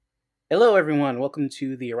Hello, everyone. Welcome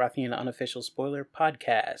to the Arathian Unofficial Spoiler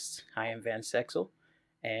Podcast. I am Van Sexel,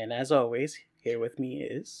 and as always, here with me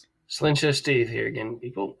is... Slinger Steve here again,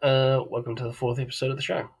 people. Welcome to the fourth episode of the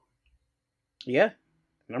show. Yeah,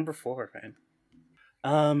 number 4,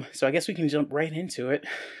 man. So I guess we can jump right into it.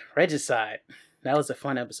 Regicide. That was a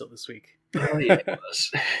fun episode this week. Oh, yeah, it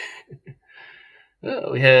was.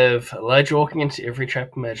 We have Elijah walking into every trap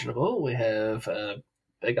imaginable. We have a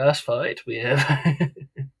big-ass fight. We have...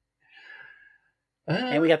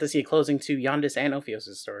 And we got to see a closing to Yondis and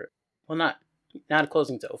Ophios' story. Well, not a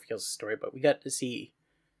closing to Ophios' story, but we got to see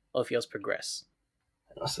Ophios progress.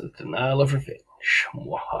 And also the denial of revenge.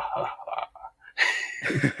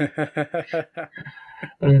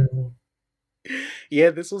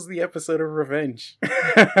 Yeah, this was the episode of revenge.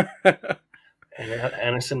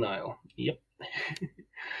 Annis and Niall. Yep.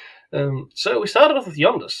 So we started off with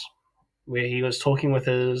Yondis, where he was talking with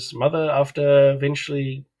his mother after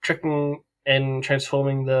eventually tricking and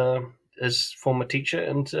transforming his former teacher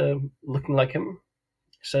into looking like him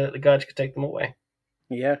so that the guards could take them away.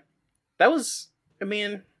 Yeah. That was,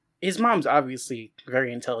 his mom's obviously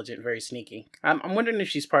very intelligent, very sneaky. I'm wondering if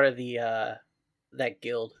she's part of that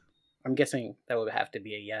guild. I'm guessing that would have to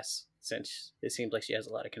be a yes, since it seems like she has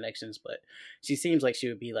a lot of connections, but she seems like she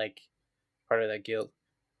would be like part of that guild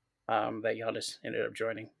that Yondis ended up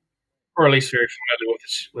joining. Or at least very familiar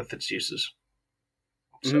with its uses.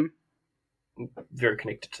 So, very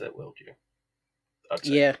connected to that world,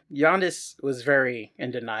 yeah. Yondis was very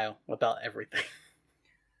in denial about everything.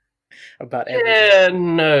 Yeah,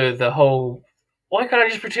 no, the whole... Why can't I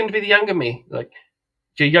just pretend to be the younger me? Like,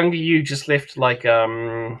 your younger you just left, like,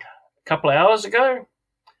 a couple of hours ago?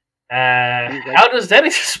 How does that...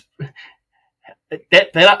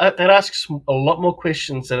 That asks a lot more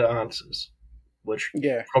questions than it answers, which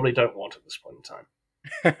probably don't want at this point in time.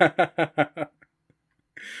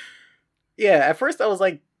 Yeah, at first I was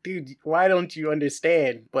like, dude, why don't you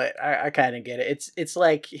understand? But I kind of get it. It's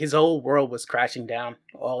like his whole world was crashing down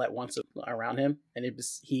all at once around him, and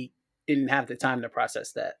he didn't have the time to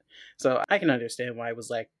process that. So I can understand why it was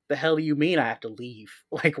like, the hell do you mean I have to leave?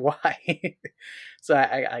 Like, why? So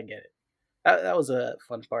I get it. That was a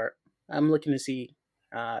fun part. I'm looking to see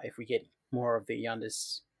if we get more of the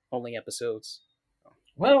Yondis only episodes.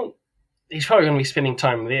 Well, he's probably going to be spending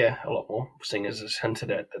time there a lot more, seeing as it's hinted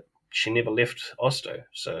at that she never left Osto,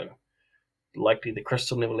 so likely the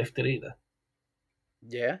crystal never left it either.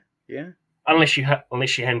 Yeah. Unless she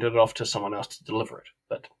handed it off to someone else to deliver it,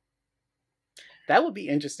 but that would be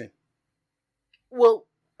interesting. Well,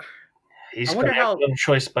 he's going to have no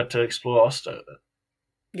choice but to explore Osto.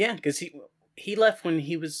 Yeah, because he left when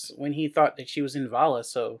he thought that she was in Vala,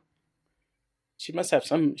 so she must have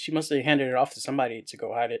handed it off to somebody to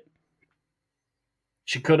go hide it.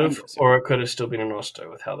 She could have, or it could have still been in Osto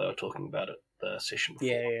with how they were talking about it the session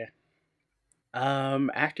before. Yeah.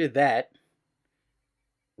 After that,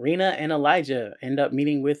 Rena and Elijah end up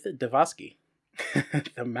meeting with Davosky,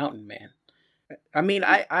 the Mountain Man.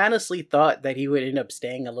 I honestly thought that he would end up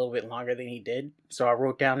staying a little bit longer than he did, so I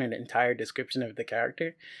wrote down an entire description of the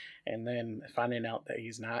character, and then finding out that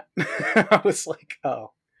he's not, I was like,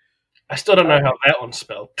 oh. I still don't know how that one's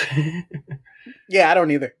spelled. Yeah, I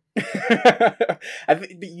don't either. I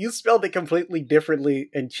think you spelled it completely differently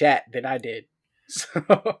in chat than I did. So,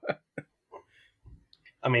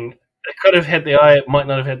 it could have had the I, it might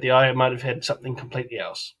not have had the I, it might have had something completely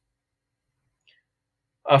else.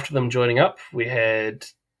 After them joining up, we had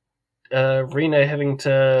Rena having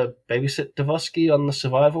to babysit Davosky on the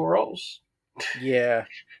survival roles. Yeah.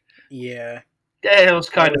 Yeah, it was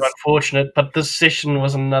kind of unfortunate, but this session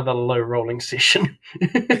was another low-rolling session.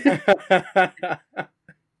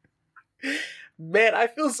 Man, I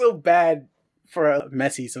feel so bad for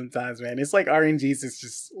Messi sometimes, man. It's like RNGesus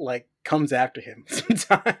just, like, comes after him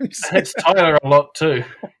sometimes. It's Tyler a lot, too.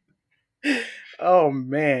 Oh,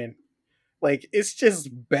 man. Like, it's just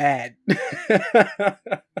bad. It's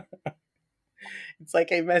like,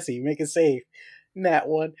 hey, Messi, make a save. That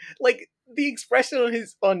one. Like, the expression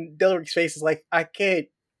on Delric's face is like, I can't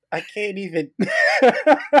even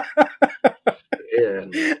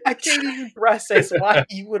I can't even process why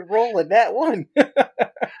you would roll in that one.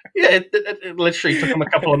 Yeah, it literally took him a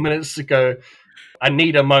couple of minutes to go, I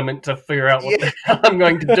need a moment to figure out what the hell I'm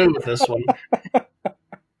going to do with this one.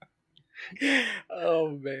 Oh,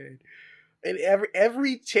 man. And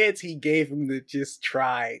every chance he gave him to just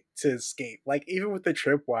try to escape, like, even with the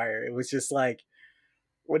tripwire, it was just like,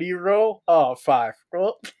 what do you roll? Oh, 5.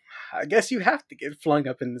 Well, I guess you have to get flung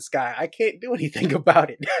up in the sky. I can't do anything about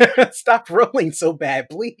it. Stop rolling so bad,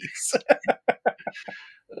 please.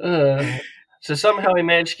 So somehow he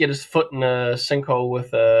managed to get his foot in a sinkhole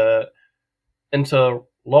with into a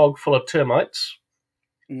log full of termites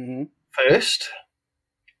Mm-hmm. first,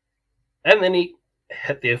 and then he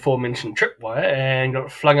hit the aforementioned tripwire and got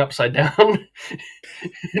flung upside down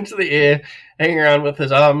into the air, hanging around with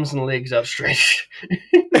his arms and legs outstretched.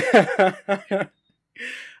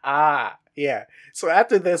 Yeah. So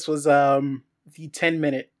after this was the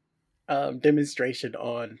 10-minute demonstration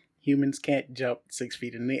on humans can't jump 6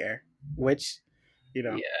 feet in the air, which,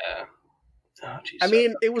 Yeah. Oh, geez, I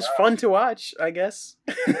mean, it was fun to watch, I guess.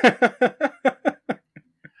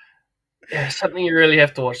 Yeah, something you really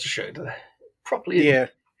have to watch the show to properly. Yeah.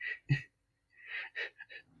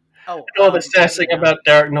 Oh, and all the sassing about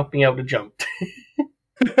Derek not being able to jump.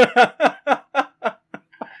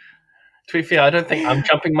 To be fair, I don't think I'm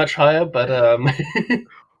jumping much higher, but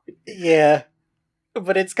yeah.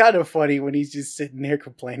 But it's kind of funny when he's just sitting there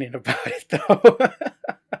complaining about it, though.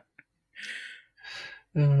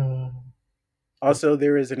 Also,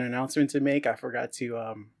 there is an announcement to make. I forgot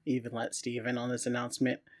to even let Steve in on this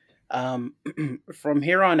announcement. From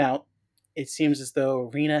here on out, it seems as though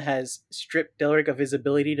Rena has stripped Delric of his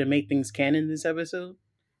ability to make things canon this episode.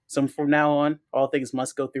 So from now on, all things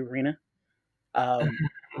must go through Rena. We'll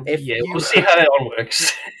see how that one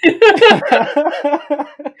works.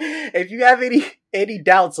 If you have any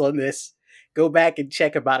doubts on this, go back and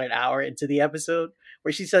check about an hour into the episode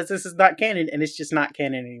where she says this is not canon, and it's just not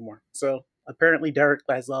canon anymore. So apparently Derek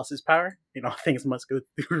has lost his power, and all things must go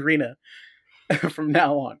through Rena from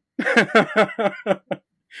now on.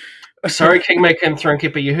 Sorry, Kingmaker and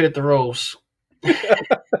Thronekeeper, you heard the rules. You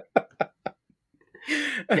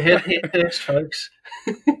heard it first, folks.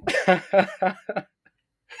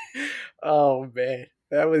 Oh man,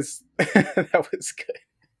 that was good.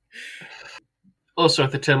 Also,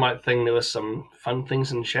 with the termite thing, there was some fun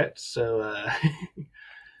things in chat. So,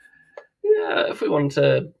 yeah, if we want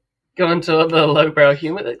to go into the lowbrow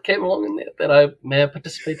humor that came along in there that I may have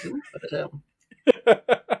participated in, but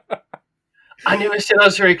I never said I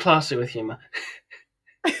was very classy with humor.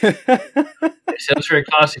 I said I was very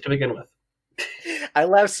classy to begin with. I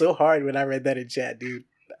laughed so hard when I read that in chat, dude.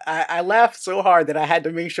 I laughed so hard that I had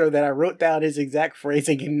to make sure that I wrote down his exact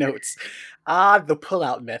phrasing in notes. The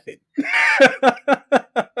pull-out method.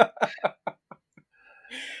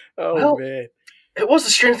 Oh, man. It was a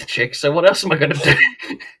strength check, so what else am I going to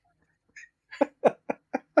do?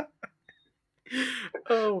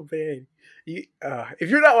 Oh, man. If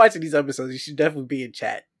you're not watching these episodes, you should definitely be in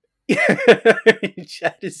chat.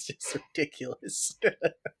 Chat is just ridiculous.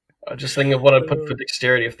 I just think of what I'd put for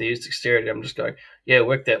dexterity. If they use dexterity, I'm just going, yeah,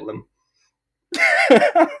 work that limb.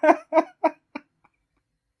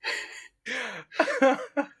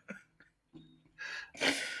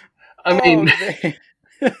 I mean,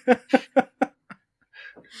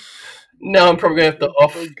 no, I'm probably going to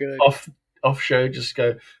have to off show just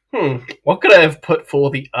go, what could I have put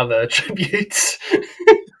for the other attributes?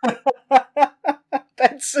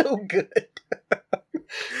 That's so good.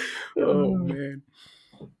 Oh, man.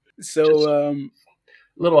 So,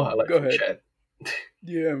 little highlight go from ahead. chat.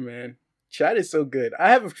 Yeah, man. Chat is so good.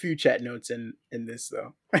 I have a few chat notes in this,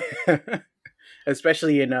 though.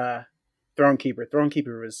 Especially in Thronekeeper.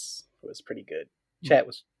 Thronekeeper was pretty good. Chat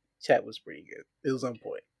was pretty good. It was on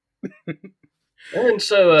point. And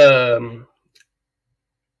so,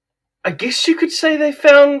 I guess you could say they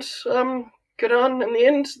found Gudon in the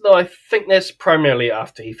end, though I think that's primarily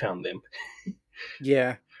after he found them.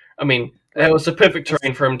 Yeah. I mean, that was the perfect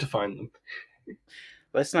terrain for him to find them.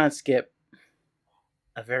 Let's not skip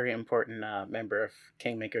a very important member of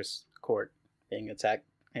Kingmaker's court being attacked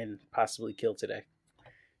and possibly killed today.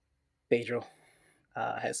 Phaedrel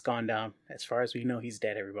has gone down. As far as we know, he's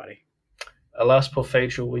dead, everybody. Alas, poor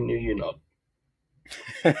Phaedrel, we knew you not.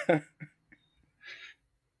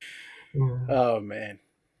 Oh, man.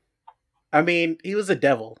 I mean, he was a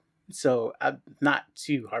devil, so I'm not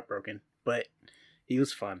too heartbroken, but he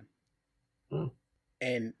was fun.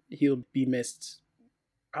 And he'll be missed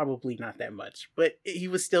probably not that much, but he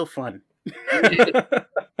was still fun.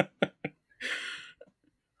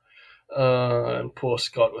 And poor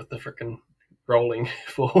Scott with the frickin' rolling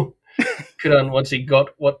for Gudon once he got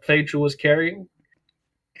what Phaedrel was carrying.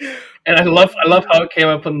 And I love how it came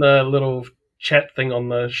up in the little chat thing on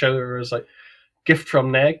the show where it was like, gift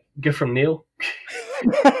from Neil. When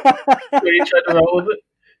he tried to roll with it.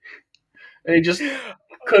 And he just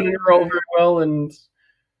couldn't roll very well, and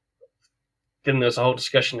then there's a whole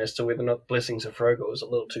discussion as to whether or not Blessings of Frogo was a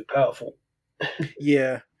little too powerful.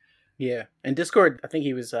 Yeah. And Discord, I think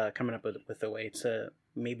he was coming up with a way to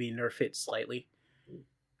maybe nerf it slightly.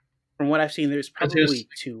 From what I've seen, there's probably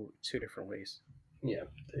two different ways. Yeah,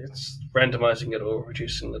 it's randomizing it or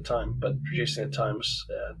reducing the time, but reducing the time's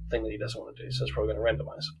a thing that he doesn't want to do, so it's probably going to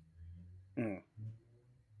randomize. Mm.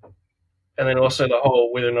 And then also the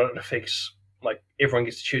whole whether or not it affects, like, everyone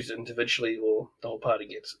gets to choose it individually or the whole party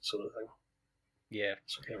gets it, sort of thing. Yeah.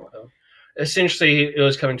 So, essentially, it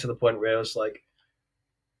was coming to the point where I was like,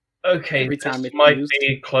 okay, Every this time it's might used.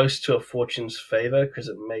 be close to a Fortune's favor because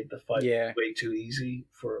it made the fight Yeah. way too easy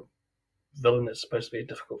for a villain that's supposed to be a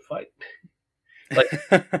difficult fight. Like,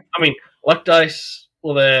 I mean, luck dice,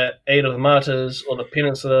 or the aid of the martyrs, or the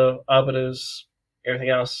penance of the arbiters, everything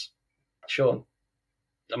else, sure.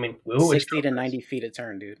 I mean, we always 60 to 90 feet a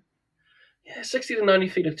turn, dude. Yeah, 60 to 90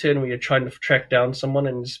 feet a turn where you're trying to track down someone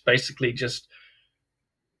and it's basically just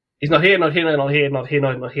he's not here, not here, not here, not here,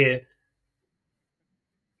 not here.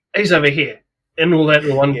 He's over here. And all that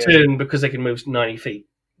in one Yeah. turn because they can move 90 feet.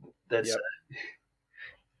 That's Yep.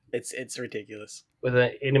 It's ridiculous. With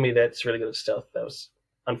an enemy that's really good at stealth. That was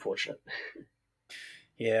unfortunate.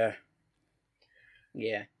 Yeah.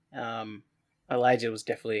 Yeah. Elijah was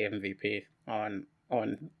definitely MVP on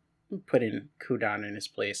putting Kudan in his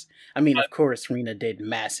place. I mean, of course, Rena did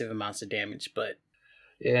massive amounts of damage, but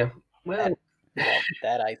Yeah. Well,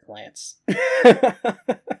 that ice lance. I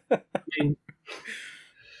mean,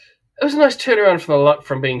 it was a nice turnaround for the luck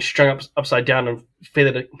from being strung upside down and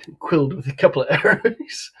feathered, quilled with a couple of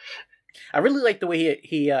arrows. I really like the way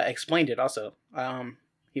he explained it. Also,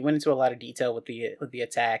 he went into a lot of detail with the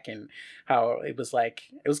attack and how it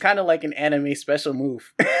was kind of like an anime special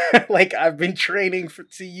move. Like, I've been training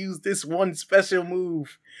to use this one special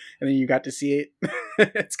move, and then you got to see it.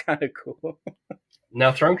 It's kind of cool.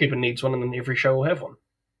 Now Thronekeeper needs one, and then every show will have one.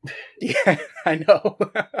 Yeah, I know.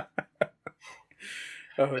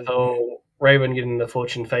 So Raven getting the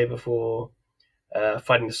fortune favor for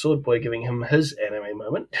fighting the sword boy, giving him his anime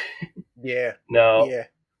moment. Yeah. Now, Yeah.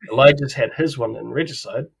 Elijah's had his one in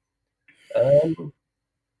Regicide.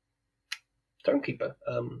 Thronekeeper.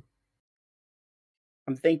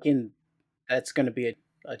 I'm thinking that's going to be a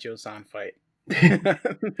Joseon fight. Look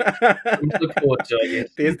forward to it, yes.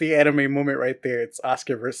 There's the anime moment right there. It's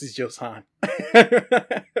Oscar versus Joseon.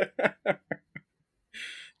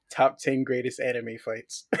 Top 10 greatest anime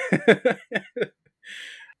fights.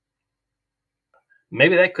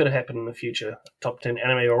 Maybe that could have happened in the future. Top 10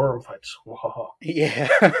 anime Aurora fights. Yeah.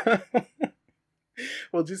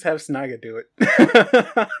 We'll just have Snaga do it.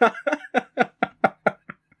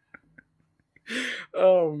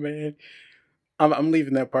 Oh, man. I'm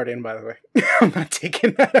leaving that part in, by the way. I'm not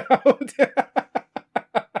taking that out.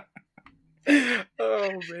 Oh,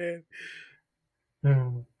 man.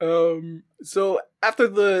 So after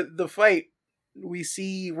the fight, we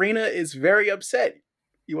see Rena is very upset.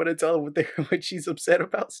 You want to tell her what she's upset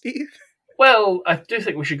about, Steve? Well, I do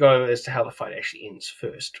think we should go as to how the fight actually ends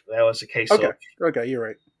first. That was a case of... Okay, you're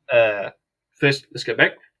right. First, let's go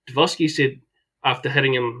back. Dvorsky said, after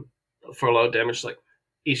hitting him for a lot of damage, like,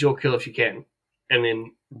 he's your kill if you can. And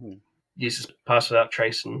then used his pass without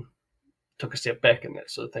trace and took a step back and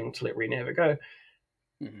that sort of thing to let Rena have a go.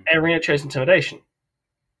 Mm-hmm. And Rena chose intimidation.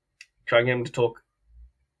 Trying to get him to talk.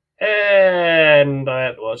 And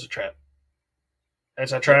that was a trap.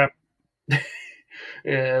 That's a trap.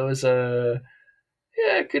 Yeah, it was a...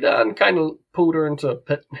 Kudan kind of pulled her into a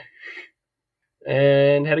pit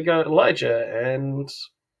and had to go at Elijah, and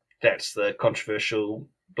that's the controversial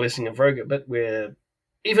Blessing of Vroga bit where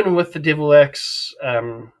even with the Devil Axe,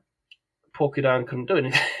 poor Kudan couldn't do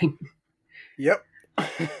anything. Yep. And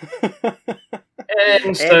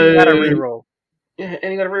so he got a reroll. Yeah,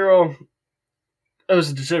 and he got a reroll. It was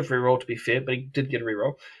a deserved reroll, to be fair, but he did get a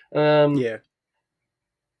reroll. Yeah.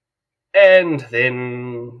 And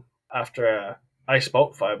then after a ice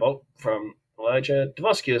bolt, firebolt from Elijah,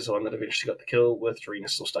 Dvorsky is the one that eventually got the kill with Rena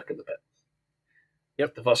still stuck in the pit.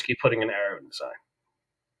 Yep. Dvorsky putting an arrow in his eye.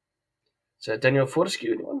 So Daniel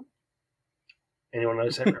Fortescue, anyone? Anyone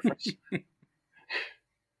knows that reference?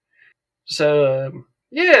 So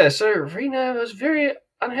Rena was very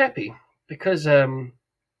unhappy because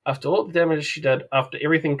after all the damage she did, after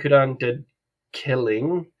everything Kudan did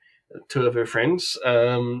killing two of her friends,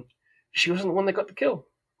 she wasn't the one that got the kill.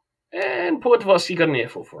 And poor Dvorsky got an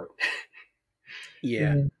earful for it.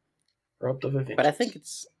 Yeah. Robbed of her vengeance. But I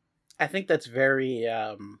think that's very...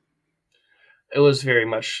 It was very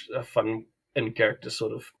much a fun in character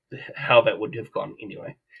sort of how that would have gone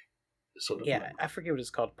anyway. Sort of. Yeah, I forget what it's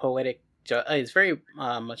called. Poetic... It's very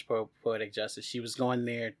much poetic justice. She was going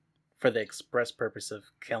there for the express purpose of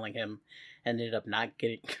killing him and ended up not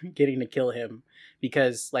getting to kill him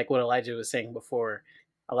because, like what Elijah was saying before,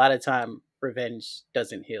 a lot of time revenge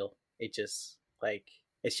doesn't heal. It just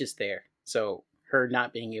it's just there. So her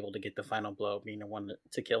not being able to get the final blow, being the one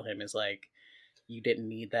to kill him, is like, you didn't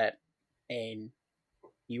need that, and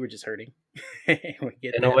you were just hurting. We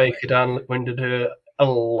get In that, a way, but Kadan winded her a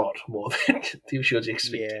lot more than she was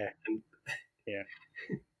expecting. yeah, yeah.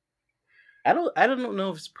 I don't know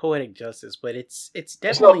if it's poetic justice, but it's It's not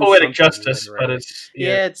definitely poetic something justice, but literary. it's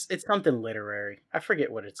Yeah, it's something literary. I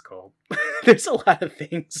forget what it's called. There's a lot of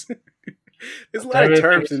things. There's a I lot don't of think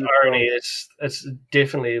terms it's in this irony. world. It's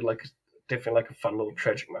definitely like a fun little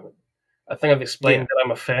tragic moment. I think I've explained Yeah. that I'm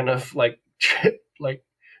a fan of like like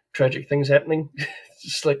tragic things happening. It's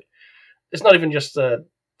just like it's not even just a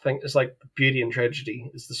thing. It's like beauty and tragedy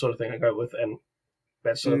is the sort of thing I go with, and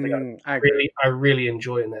that sort of thing I agree. I really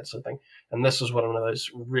enjoy in that sort of thing. And this was one of those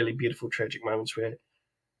really beautiful tragic moments where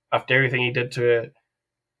after everything he did to her,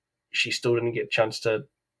 she still didn't get a chance to.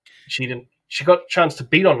 She got a chance to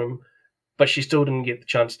beat on him, but she still didn't get the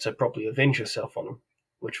chance to properly avenge herself on him,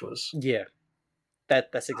 which was Yeah,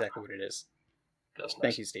 that's exactly what it is. that's nice.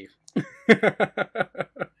 Thank you, Steve.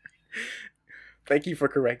 Thank you for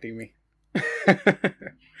correcting me.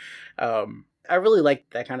 I really like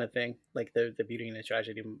that kind of thing, like the beauty and the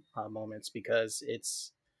tragedy moments, because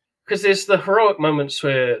it's Because there's the heroic moments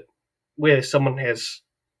where someone is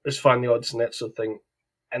finding the odds and that sort of thing,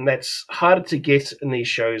 and that's harder to get in these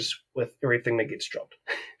shows with everything that gets dropped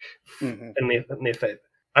Mhm. in their favor.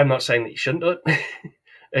 I'm not saying that you shouldn't do it.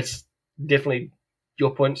 It's definitely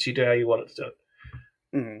your points. You do how you want it to do it.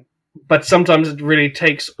 Mhm. But sometimes it really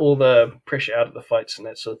takes all the pressure out of the fights and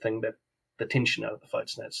that sort of thing, that the tension out of the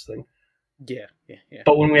fights and that sort of thing. Yeah.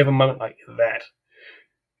 But when we have a moment like that,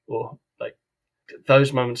 or like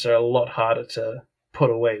those moments are a lot harder to put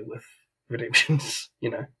away with redemptions,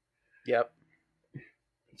 Yep.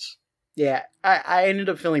 It's, Yeah, I ended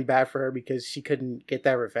up feeling bad for her because she couldn't get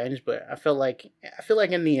that revenge, but I feel like in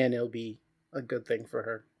the end it'll be a good thing for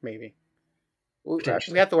her. Maybe we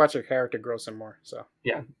potentially. have to watch her character grow some more. So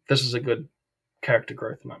Yeah, this is a good character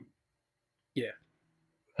growth moment. yeah.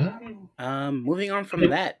 Um, Moving on from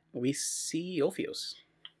that, we see Ophios.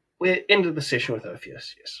 we ended the session with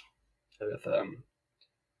Ophios, yes. With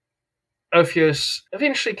Ophios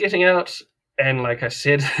eventually getting out, and like I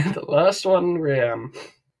said, the last one where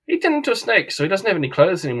he turned into a snake, so he doesn't have any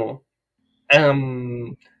clothes anymore.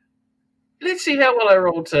 Let's see how well I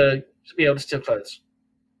roll to be able to steal clothes.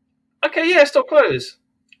 Okay, yeah, stole clothes.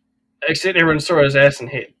 Except everyone saw his ass and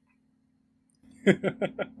head.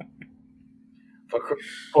 For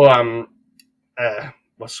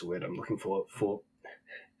what's the word I'm looking for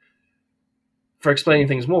explaining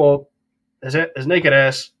things more? His naked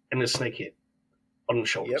ass and his snake head on his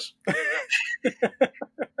shoulders. Yep.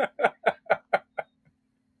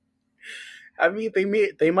 I mean,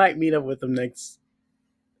 they might meet up with him next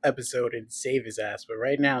episode and save his ass, but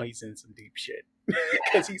right now he's in some deep shit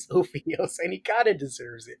because he's Ophios and he kind of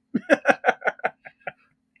deserves it.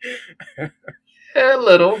 Yeah, a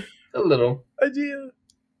little. Yeah.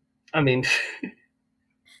 I mean,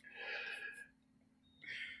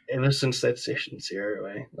 ever since that session 0,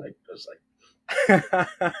 like it was like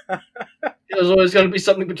there was always going to be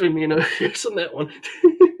something between me and Ophios on that one.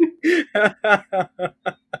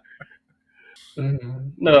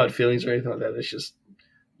 No hard feelings or anything like that. It's just,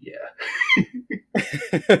 yeah.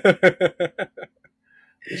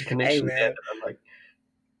 There's a connection there that I'm like,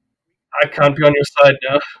 I can't be on your side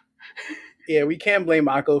now. Yeah, we can't blame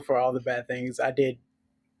Mako for all the bad things. I did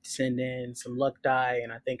send in some luck die,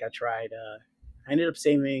 and I think I tried. I ended up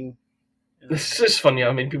saving. It's just funny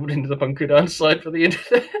how many people ended up on Kudan's side for the end of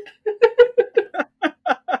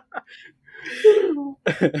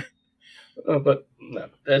that. But no,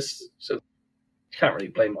 that's so. Can't really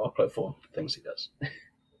blame Mako for things he does.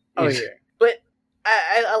 Oh yeah, but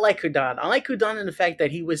I like Kudan. I like Kudan in the fact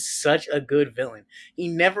that he was such a good villain. He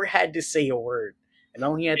never had to say a word, and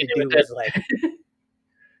all he had to do was like,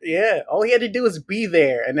 yeah, all he had to do was be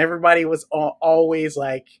there, and everybody was always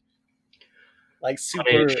like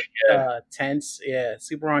super tense, yeah,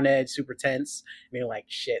 super on edge, super tense. And you're like,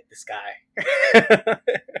 shit, this guy.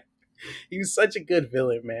 He was such a good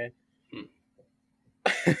villain, man.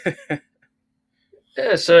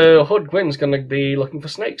 Yeah, so Hod Gwen's going to be looking for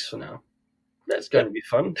snakes for now. That's going to be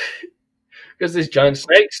fun. Because there's giant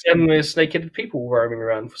snakes and there's snake-headed people roaming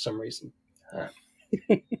around for some reason. It's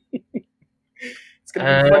going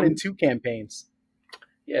to be fun in 2 campaigns.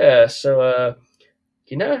 Yeah, so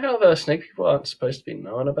you know how the snake people aren't supposed to be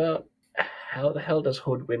known about? How the hell does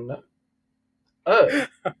Hod Gwen know? Oh.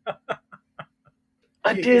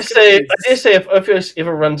 I dare say if Ophios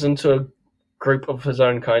ever runs into a group of his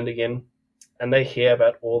own kind again, and they hear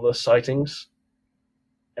about all the sightings,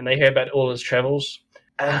 and they hear about all his travels,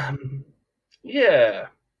 yeah,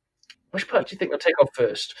 Which part do you think they'll take off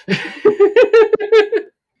first?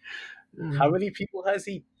 How many people has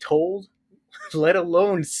he told, let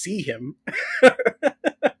alone see him?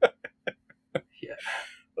 Yeah.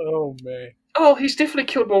 Oh man. Oh, he's definitely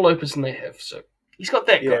killed more Lopers than they have, so he's got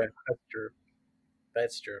that Yeah, going. that's true.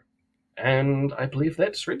 That's true. And I believe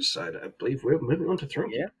that's Regicide. I believe we're moving on to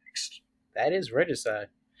Throne Yeah. next. That is Regicide.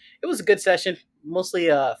 It was a good session. Mostly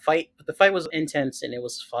a fight, but the fight was intense and it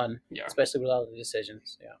was fun. Yeah. Especially with all the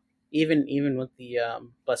decisions. Yeah. Even with the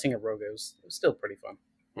blessing of Rogue, it was still pretty fun.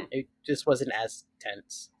 It just wasn't as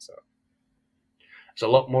tense. So It's a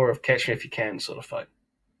lot more of catch me if you can sort of fight.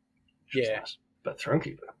 yeah. Nice. But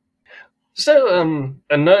Thronekeeper. So,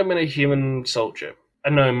 a gnome and a human soldier, a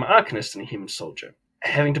gnome arcanist and a human soldier,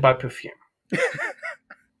 having to buy perfume.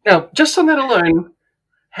 Now, just on that alone,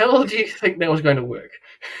 how do you think that was going to work?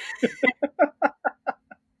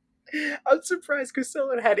 I'm surprised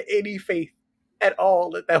Cressella had any faith at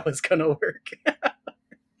all that was gonna work.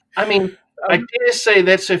 I mean, I dare say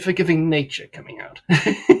that's her forgiving nature coming out.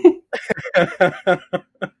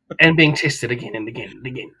 And being tested again and again and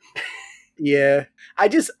again. Yeah. I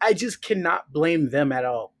just cannot blame them at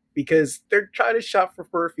all because they're trying to shop for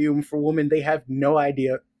perfume for women they have no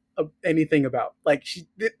idea of anything about. Like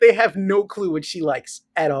they have no clue what she likes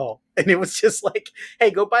at all. And it was just like, hey,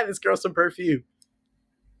 go buy this girl some perfume.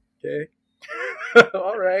 Okay.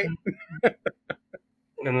 All right.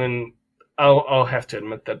 And then I'll have to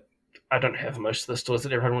admit that I don't have most of the stores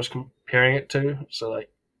that everyone was comparing it to. So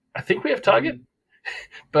like, I think we have Target,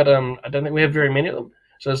 but I don't think we have very many of them.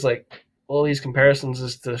 So it's like all these comparisons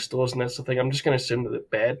as to stores and that sort of thing. I'm just going to assume that they're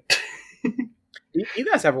bad. You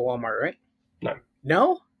guys have a Walmart, right? No.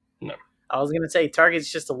 No? No. I was going to say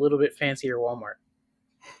Target's just a little bit fancier Walmart.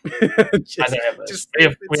 I don't have those.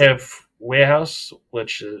 We have Warehouse,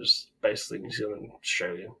 which is basically New Zealand and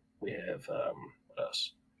Australia. We have, what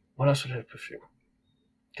else? What else would have perfume?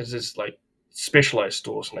 Because there's like specialized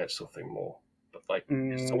stores and that sort of thing more. But like,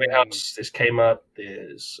 there's the Warehouse, there's Kmart,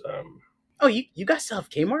 there's. Oh, you guys still have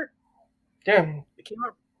Kmart? Yeah.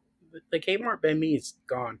 The Kmart by me is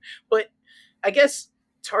gone. But I guess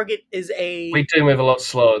Target is a. We do move a lot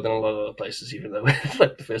slower than a lot of other places, even though we're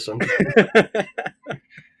like the first one.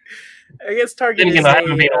 I guess Target. Then again, I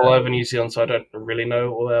haven't been all over New Zealand, so I don't really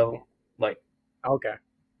know all our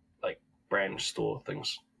like brand store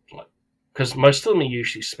things, like because most of them are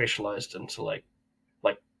usually specialized into like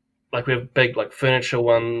we have big like furniture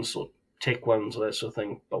ones or tech ones or that sort of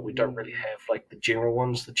thing, but we don't really have like the general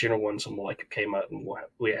ones. The general ones are more like a Kmart and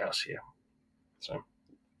Warehouse here. So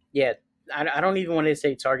yeah, I don't even want to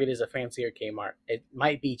say Target is a fancier Kmart. It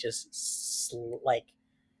might be just like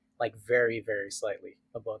very, very slightly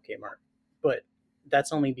above Kmart. But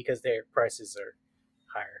that's only because their prices are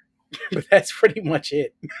higher. But that's pretty much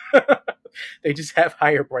it. They just have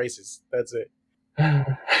higher prices. That's it.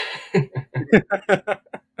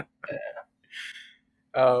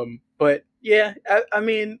 But yeah, I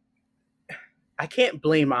mean, I can't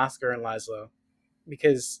blame Oscar and Laszlo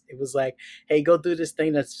because it was like, hey, go do this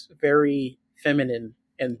thing that's very feminine,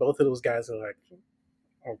 and both of those guys are like,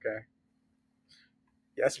 okay,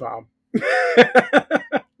 yes, mom.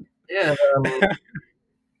 Yeah,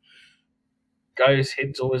 guy whose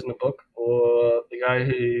head's always in the book, or the guy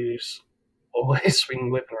who's always swinging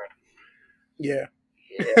a weapon around. Yeah.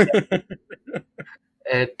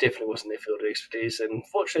 It definitely wasn't their field of expertise, and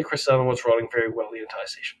fortunately, Chris Sullivan was rolling very well the entire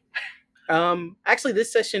session. Actually,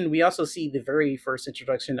 this session we also see the very first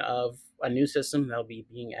introduction of a new system that'll be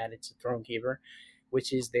being added to Thronekeeper,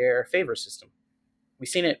 which is their favor system. We've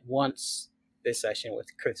seen it once this session with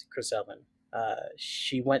Chris Ellen.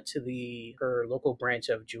 She went to her local branch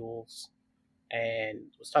of Jules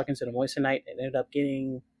and was talking to the Moissanite and ended up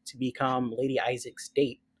getting to become Lady Isaac's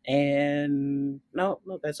date. And no,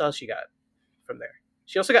 that's all she got from there.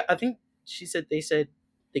 She also got, I think they said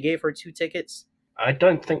they gave her 2 tickets. I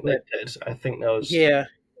don't think they did. I think that was... Yeah.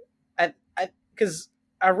 Because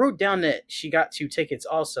I wrote down that she got 2 tickets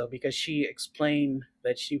also because she explained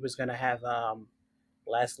that she was going to have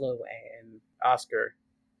Laszlo and Oscar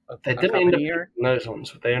They didn't end up using those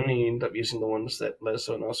ones. They only ended up using the ones that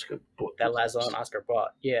Laszlo and Oscar bought. That Laszlo and Oscar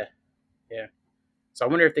bought. Yeah. So I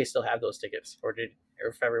wonder if they still have those tickets or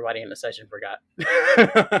if everybody in the session forgot.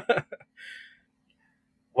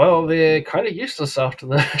 Well, they're kind of useless after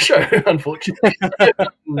the show, unfortunately.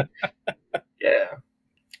 Yeah.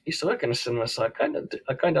 Used to work in a cinema, so I kind of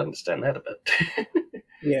understand that a bit.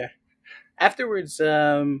 Yeah. Afterwards,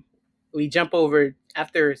 we jump over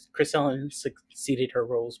after Chris Ellen succeeded her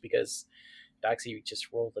roles because Doxy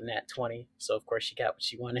just rolled a nat 20, so of course she got what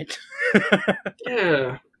she wanted.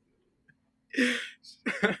 Yeah.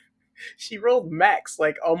 She rolled max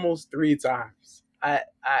like almost 3 times.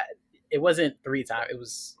 It wasn't 3 times. It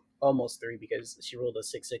was almost three because she rolled a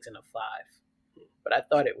 6, 6, and a 5. But I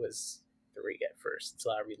thought it was 3 at first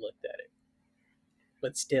until I relooked at it.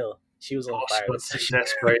 But still, she was on fire. What's this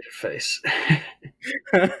exasperated face?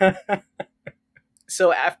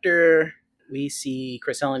 So after we see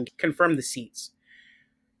Chris Ellen confirm the seats,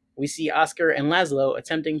 we see Oscar and Laszlo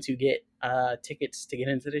attempting to get tickets to get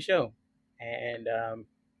into the show, and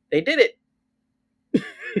they did it.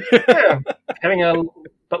 Yeah, having a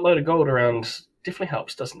buttload of gold around definitely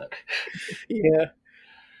helps, doesn't it? Yeah,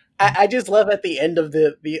 I just love at the end of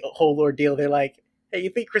the whole ordeal. They're like, "Hey, you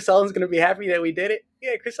think Chris Ellen's gonna be happy that we did it?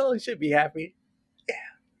 Yeah, Chris Ellen should be happy. Yeah,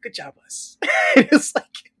 good job, us." It's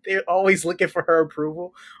like they're always looking for her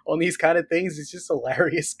approval on these kind of things. It's just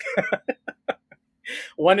hilarious.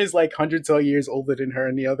 One is like hundreds of years older than her,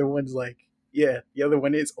 and the other one's like, yeah, the other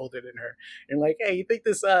one is older than her. And like, hey, you think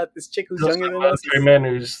this chick who's younger than us? A man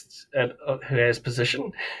who has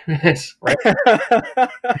position, yes, right?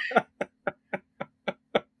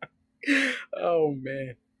 Oh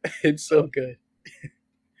man, it's so good.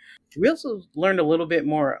 We also learned a little bit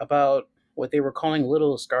more about what they were calling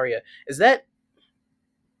Little Oscaria. Is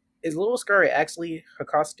Little Oscaria actually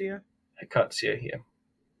Hakatstia? Hakatstia here.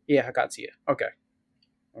 Yeah, Hakatstia. Okay.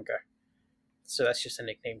 So that's just a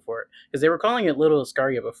nickname for it. Because they were calling it Little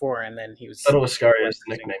Oscaria before, and then he was... Little Oscaria is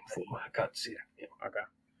the nickname for Hakatstia. Yeah. Okay.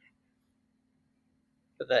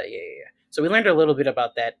 But yeah. So we learned a little bit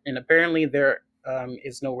about that, and apparently there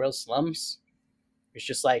is no real slums. It's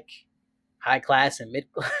just like high class and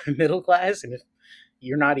middle class, and if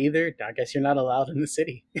you're not either, I guess you're not allowed in the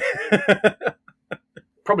city.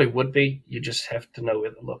 Probably would be. You just have to know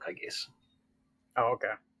where to look, I guess. Oh,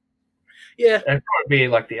 okay. Yeah. It'd probably be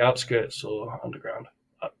like the outskirts or underground,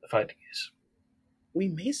 if I had to guess. We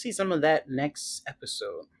may see some of that next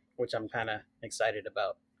episode, which I'm kind of excited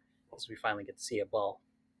about, as we finally get to see a ball.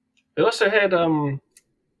 We also had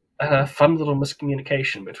a fun little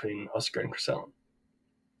miscommunication between Oscar and Chris Ellen.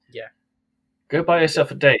 Yeah. Go buy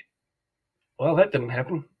yourself a date. Well, that didn't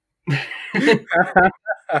happen.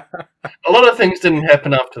 A lot of things didn't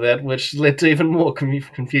happen after that, which led to even more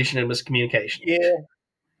confusion and miscommunication. Yeah.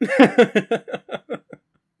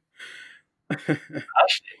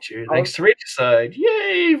 Gosh, thanks to Regicide.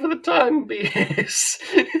 Yay for the time BS.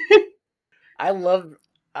 I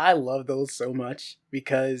love those so much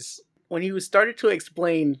because when he started to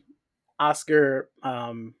explain Oscar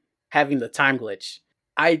having the time glitch,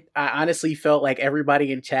 I honestly felt like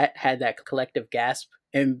everybody in chat had that collective gasp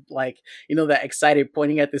and like, that excited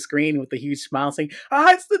pointing at the screen with the huge smile saying,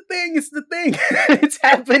 it's the thing, it's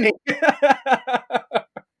happening.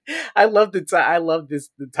 I love the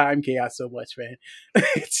time chaos so much, man.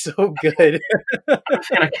 It's so good. I'm a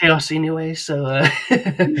fan of chaos anyway, so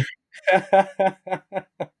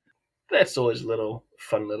that's always a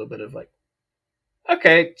fun little bit of like,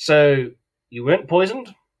 okay, so you weren't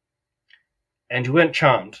poisoned and you weren't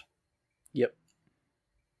charmed. Yep.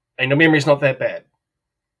 And your memory's not that bad.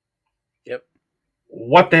 Yep.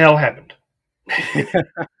 What the hell happened?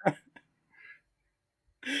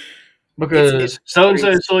 Because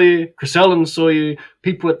so-and-so saw you, Chris Ellen saw you,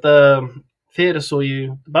 people at the theatre saw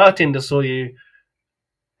you, the bartender saw you.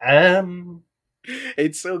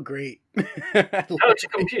 It's so great. How to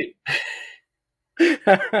compute?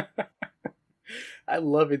 I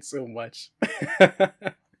love it so much.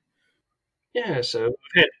 Yeah, so we've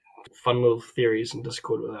had fun little theories in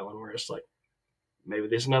Discord with that one, where it's like, maybe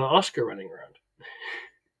there's another Oscar running around.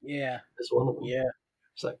 Yeah. There's one of them. Yeah.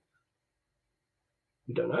 It's like,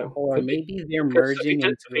 we don't know. Or Could maybe be. they're merging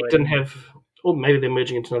into didn't have, or maybe they're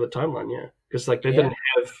merging into another timeline, yeah. Because like they didn't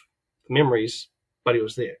have memories, but he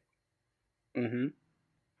was there. Mm-hmm.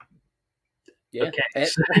 Yeah. Okay.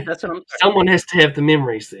 That's what I'm Someone has to have the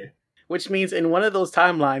memories there. Which means in one of those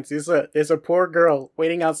timelines, there's a poor girl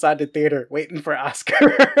waiting outside the theater, waiting for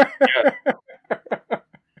Oscar.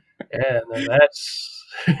 Yeah, no, that's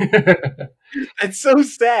it's so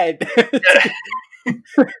sad.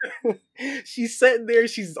 She's sitting there,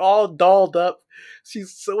 she's all dolled up.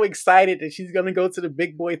 She's so excited that she's gonna go to the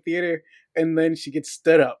big boy theater, and then she gets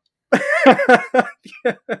stood up.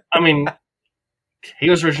 I mean, he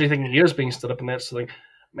was originally thinking he was being stood up in that, so like,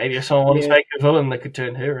 maybe if someone wants to make a villain, they could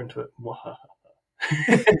turn her into it.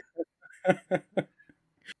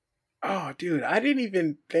 Oh, dude, I didn't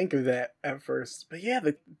even think of that at first. But yeah,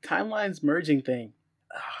 the timelines merging thing.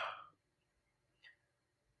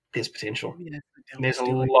 There's potential. There's a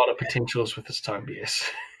lot of potentials with this time BS.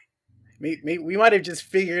 We might have just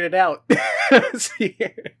figured it out.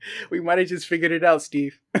 We might have just figured it out,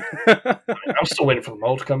 Steve. I'm still waiting for the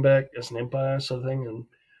mole to come back as an Empire sort of thing, and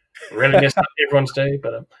Really messed up everyone's day,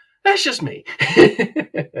 but that's just me.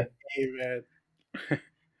 Hey,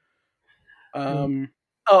 man.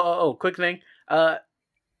 Quick thing.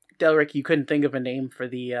 Delric, you couldn't think of a name for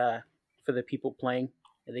the people playing.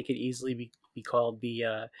 They could easily be called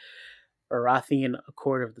the Arathian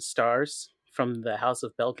Accord of the Stars from the House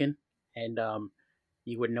of Belkin, and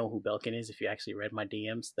you would know who Belkin is if you actually read my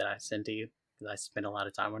DMs that I sent to you. Because I spent a lot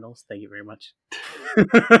of time on those. Thank you very much.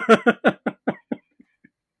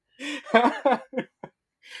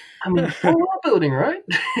 I mean, full world building, right?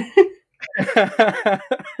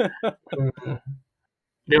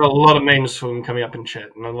 There are a lot of memes for him coming up in chat,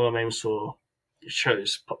 and a lot of memes for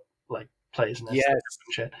shows like plays and that Yes, stuff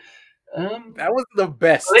in chat. that was the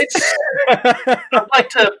best. I'd like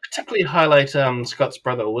to particularly highlight Scott's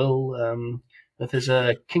brother Will with his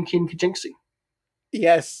Kinky and Kajinxie.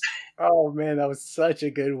 Yes. Oh man, that was such a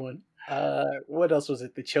good one. What else was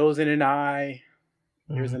it? The Chosen and I.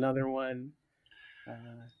 There's another one.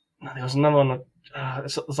 No, there was another one.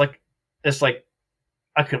 It's like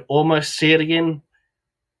I can almost see it again,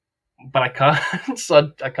 but I can't.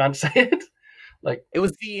 So I can't say it. Like it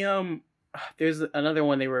was the There's another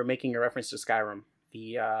one they were making a reference to Skyrim.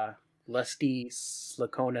 The Lusty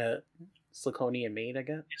Slaconian Maid, I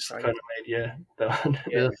guess. it's kind of made, yeah. That one.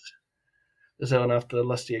 Yeah. There's that one after the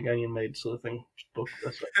Lusty Argonian Maid sort of thing book.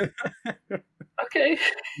 That's like, okay.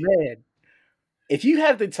 Man, if you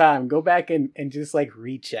have the time, go back and just like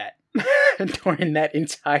rechat during that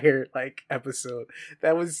entire like episode.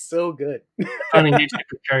 That was so good. I need to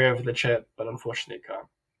carry over the chat, but unfortunately it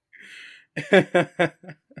can't.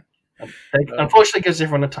 Unfortunately, gives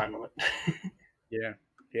everyone a time limit.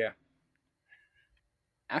 Yeah.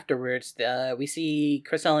 Afterwards, we see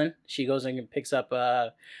Chris Ellen. She goes and picks up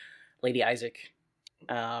Lady Isaac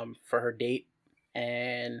for her date,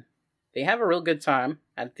 and they have a real good time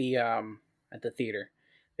at the theater.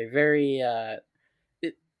 They're very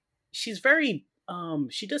she's very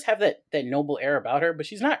she does have that noble air about her, but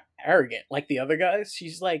she's not arrogant like the other guys.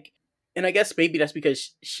 She's like, and I guess maybe that's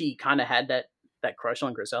because she kind of had that crush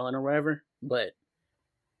on Chris Ellen or whatever. But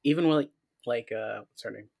even with what's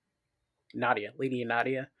her name, Nadia, Lady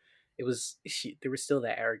Nadia, there was still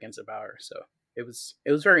that arrogance about her. So it was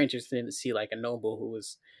very interesting to see like a noble who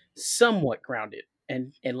was somewhat grounded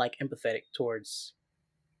and like empathetic towards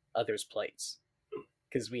others' plights,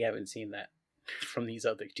 because we haven't seen that from these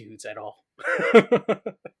other dudes at all.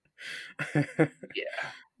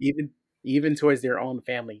 Yeah, even towards their own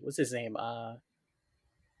family. What's his name?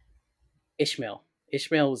 Ishmael.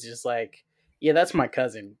 Ishmael was just like, yeah, that's my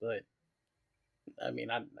cousin, but I mean,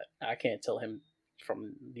 I can't tell him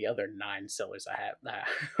from the other 9 sellers I have,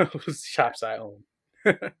 shops I own.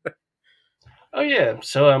 Oh yeah.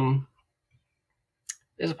 So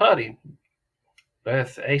there's a party.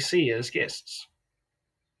 Both AC as guests.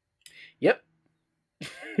 Yep.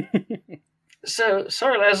 So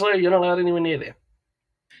sorry, Laszlo, you're not allowed anywhere near there.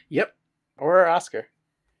 Yep. Or Oscar.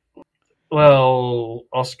 Well,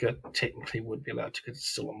 Oscar technically would be allowed to because it's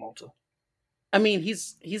still a Malta. I mean,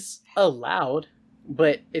 he's allowed,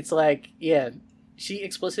 but it's like, yeah, she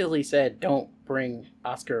explicitly said, "Don't bring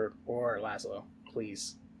Oscar or Laszlo,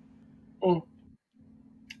 please."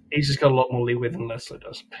 He's just got a lot more leeway than Laszlo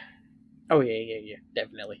does. Oh yeah,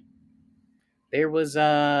 definitely. There was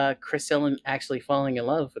Chris Ellen actually falling in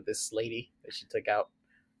love with this lady that she took out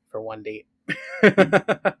for one date.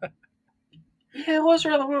 Yeah, it was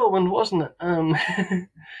rather whirlwind, wasn't it?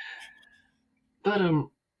 But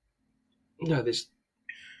no, this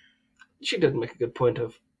she did make a good point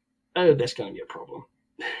of, oh, that's going to be a problem.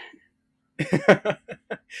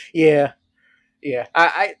 Yeah.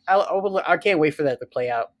 I can't wait for that to play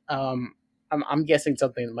out. I'm guessing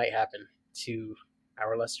something might happen to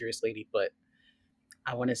our illustrious lady, but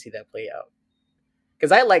I want to see that play out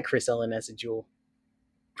because I like Chris Ellen as a jewel.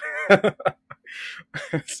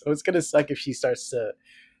 So it's gonna suck if she starts to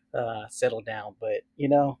settle down, but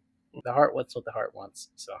the heart wants what the heart wants.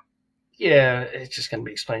 So yeah, it's just going to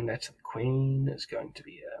be explaining that to the Queen. It's going to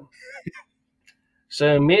be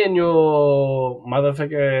so me and your mother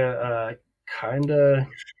figure kind of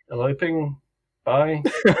eloping. Bye.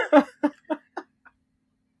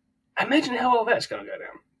 Imagine how well that's going to go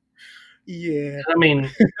down. Yeah. I mean,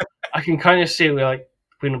 I can kind of see where like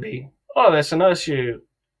the Queen will be, oh, that's a nice you,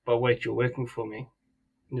 but wait, you're working for me.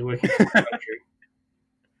 You're working for the country.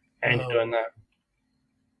 And you're doing that.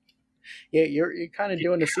 Yeah, you're kind of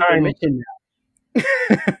doing a secret mission now.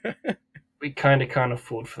 We kind of can't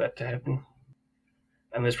afford for that to happen.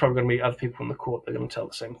 And there's probably going to be other people in the court that are going to tell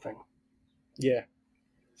the same thing. Yeah.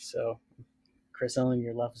 So, Chris Ellen,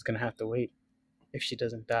 your love is going to have to wait if she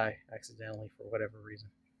doesn't die accidentally for whatever reason.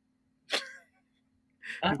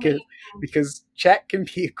 I mean, because because chat can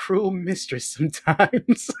be a cruel mistress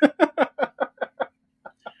sometimes.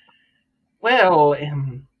 well,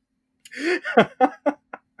 I'm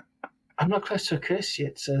not close to a curse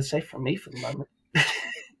yet, so it's safe from me for the moment.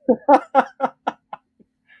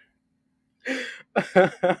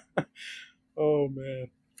 Oh man.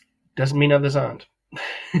 Doesn't mean others aren't.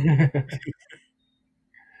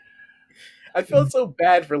 I felt so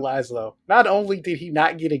bad for Laszlo. Not only did he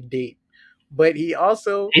not get a date, but he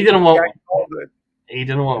also He didn't want got one. called a, He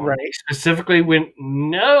didn't want one. He right. specifically went,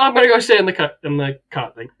 "No, I'm going to go stay in the cart, in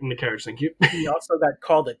the carriage. Thank you." He also got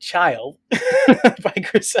called a child by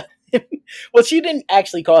Griselda. Well, she didn't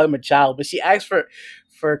actually call him a child, but she asked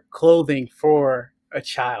for clothing for a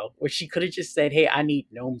child, which she could have just said, "Hey, I need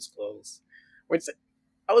gnome's clothes." Which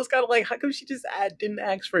I was kind of like, how come she just didn't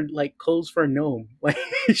ask for like clothes for a gnome? Like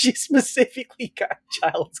she specifically got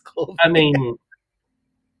child's clothing. I mean,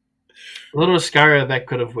 a little Ascaria that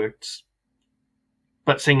could have worked,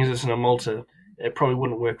 but seeing as it's in a Malta, it probably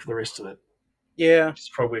wouldn't work for the rest of it. Yeah, Which is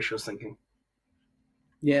probably what she was thinking.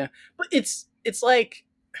 yeah, but it's like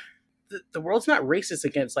the world's not racist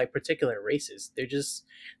against like particular races. They just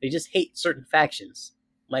hate certain factions,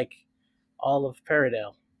 like all of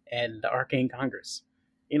Paradel and the Arcane Congress.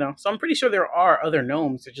 You know, so I'm pretty sure there are other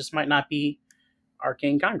gnomes. It just might not be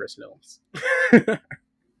Arcane Congress gnomes.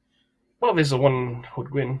 Well, there's the one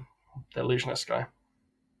who'd win, the illusionist guy,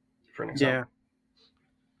 for an example.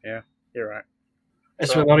 Yeah, you're right. As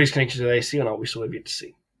So for a lot of these connections to the AC or not, we still have yet to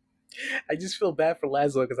see. I just feel bad for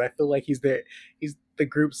Laszlo because I feel like he's the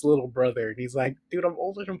group's little brother, and he's like, dude, I'm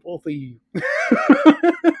older than both of you.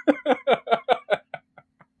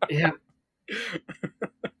 Yeah.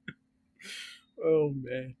 Oh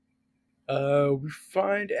man. We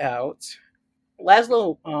find out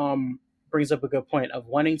Laszlo brings up a good point of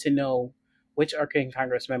wanting to know which Arcane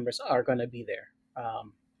Congress members are going to be there,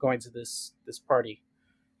 going to this party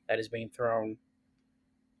that is being thrown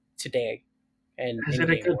today. And Is in it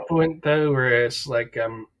a game good world. point, though, where it's like, the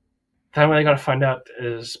only way they got to find out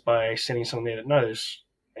is by sending someone there that knows,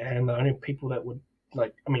 and the only people that would,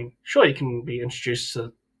 like, I mean, sure, you can be introduced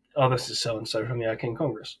to, oh, this is so and so from the Arcane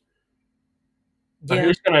Congress. But Yeah,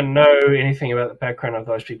 who's going to know anything about the background of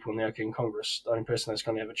those people in the Arcane Congress? The only person that's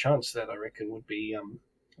going to have a chance that, I reckon, would be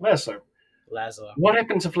Laszlo. Laszlo. What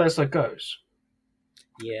happens if Laszlo goes?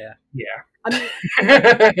 Yeah. Yeah.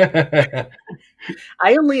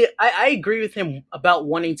 I mean, I agree with him about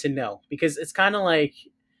wanting to know because it's kind of like,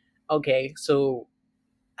 okay, so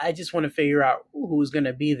I just want to figure out who's going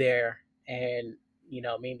to be there, and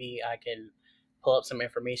maybe I can pull up some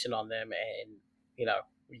information on them, and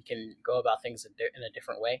we can go about things in a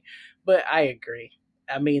different way. But I agree.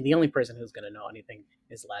 I mean, the only person who's going to know anything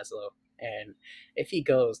is Laszlo, and if he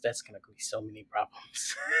goes, that's going to be so many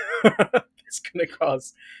problems. It's going to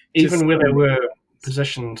cause just Even where so they many were problems.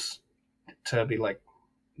 positioned to be like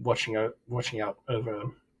watching out over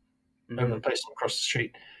the Mhm. place across the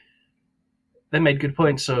street, they made good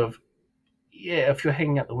points of, yeah, if you're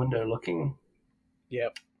hanging out the window looking,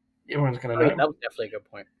 Yep. everyone's going Oh to yeah, know. that was definitely a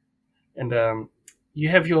good point. And you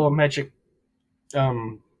have your magic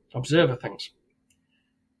observer things.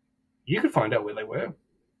 You could find out where they were.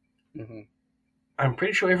 Hmm. I'm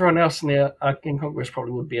pretty sure everyone else in the Arcane Congress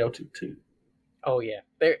probably would be able to too. Oh yeah,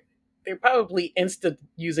 they're probably instant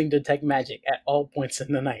using detect magic at all points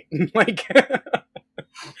in the night, like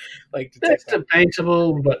like That's detect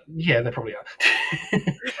debatable, but yeah, they probably are.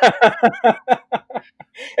 magic.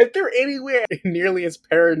 If they're anywhere nearly as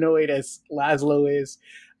paranoid as Laszlo is,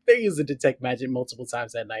 they use the detect magic multiple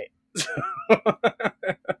times at night.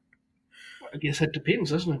 I guess it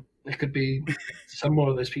depends, doesn't it? There could be some more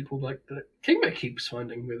of those people like that Kingmaker keeps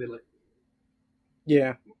finding where they're like,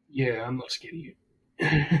 Yeah. yeah, I'm not scared of you.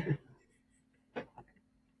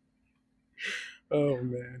 Oh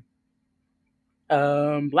man.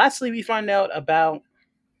 Lastly, we find out about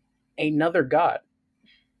another god,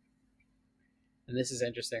 and this is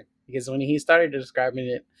interesting because when he started describing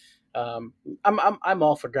it, I'm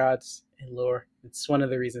all for gods and lore. It's one of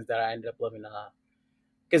the reasons that I ended up loving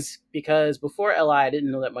because before Li, I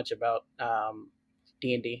didn't know that much about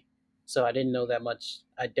D&D, so I didn't know that much.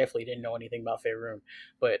 I definitely didn't know anything about Faerun,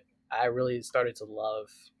 but I really started to love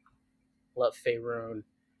Faerun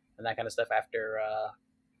and that kind of stuff after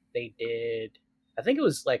they did. I think it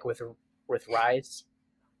was like with Rise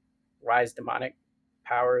demonic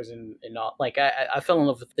powers and all. Like I fell in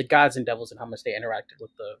love with the gods and devils and how much they interacted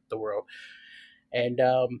with the world. And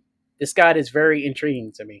this god is very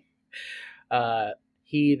intriguing to me.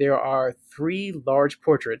 There are three large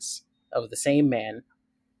portraits of the same man,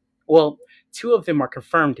 Well, two of them are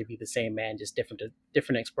confirmed to be the same man, just different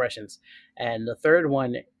expressions, and the third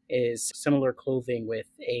one is similar clothing with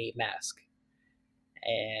a mask.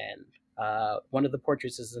 And one of the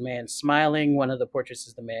portraits is the man smiling, one of the portraits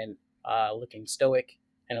is the man looking stoic,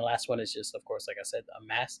 and the last one is just, of course, like I said, a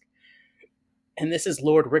mask. And this is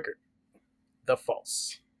Lord Rickard, the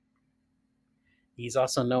False. He's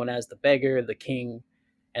also known as the Beggar, the King,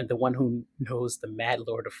 and the one who knows the Mad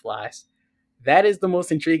Lord of Flies. That is the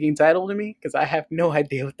most intriguing title to me because I have no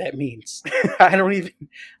idea what that means. I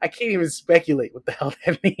can't even speculate what the hell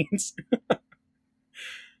that means.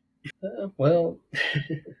 Well,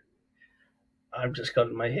 I've just got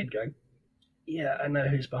in my head going, yeah, I know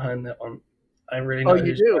who's behind that one. I really know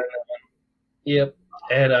who's behind that one. Yep.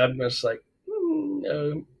 And I'm just like,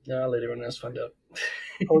 no, I'll let everyone else find out.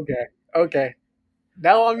 Okay.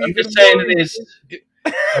 Now I'm just saying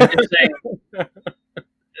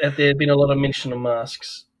that there had been a lot of mention of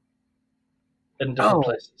masks in different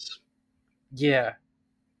places. Yeah,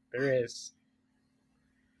 there is.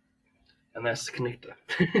 And that's the connector.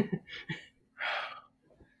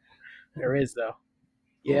 There is, though.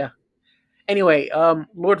 Yeah. Anyway,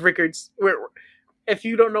 Lord Rickard's. If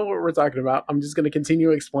you don't know what we're talking about, I'm just going to continue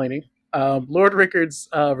explaining. Lord Rickard's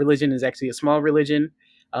religion is actually a small religion.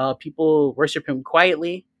 People worship him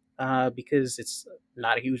quietly because it's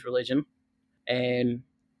not a huge religion. And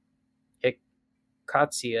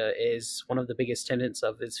Hikatia is one of the biggest tenets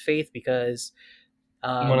of his faith because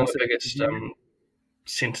one of the biggest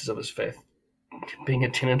centers of his faith. Being a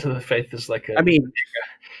tenant of the faith is like a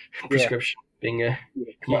prescription. Yeah. Being a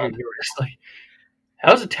command. It's like,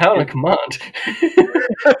 how's a town a command?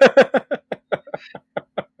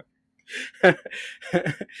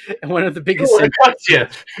 One of the biggest.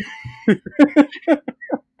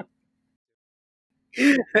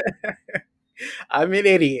 I'm an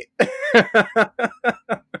idiot.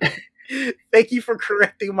 Thank you for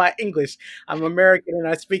correcting my English. I'm American and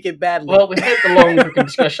I speak it badly. Well, we had the long freaking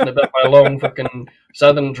discussion about my long freaking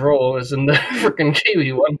southern drawl as in the freaking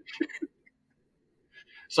Kiwi one.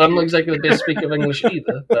 So I'm not exactly the best speaker of English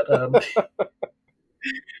either, but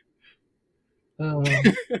now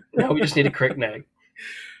we just need a correct nag.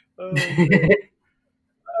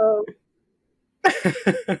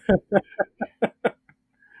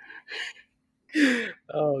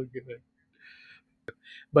 Oh, good.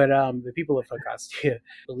 But the people of Hikatia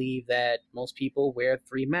believe that most people wear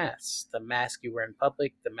three masks: the mask you wear in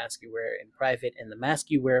public, the mask you wear in private, and the mask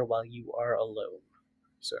you wear while you are alone.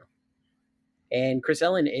 So, and Chris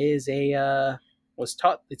Ellen was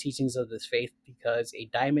taught the teachings of this faith because a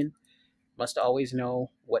diamond must always know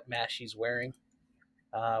what mask she's wearing,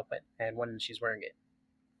 and when she's wearing it,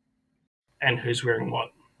 and who's wearing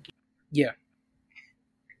what. Yeah.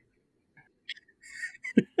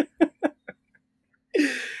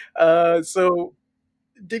 So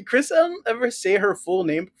did Chris Ellen ever say her full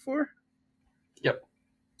name before? Yep.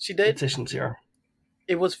 She did? Session Zero.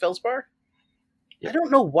 It was Feldspar? Yep. I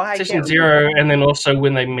don't know why. Session Zero, and then also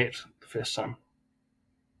when they met the first time.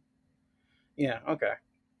 Yeah, okay.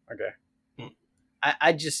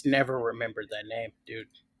 I just never remembered that name, dude.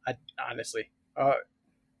 Honestly.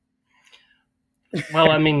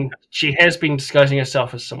 Well, I mean, she has been disguising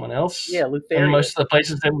herself as someone else. Yeah, Lutheria. In most of the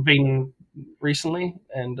places that we've been recently,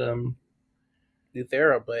 and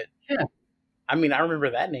Luthera, but yeah, I mean, I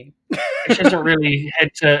remember that name. She hasn't really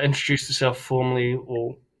had to introduce herself formally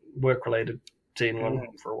or work-related to anyone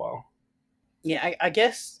for a while. Yeah, I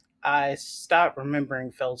guess I stopped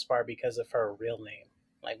remembering Feldspar because of her real name.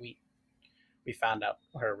 Like we found out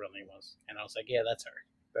what her real name was, and I was like, yeah, that's her.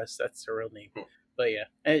 That's her real name. But yeah,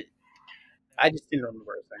 I just didn't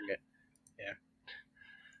remember her saying it. Yeah,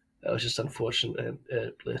 that was just unfortunate.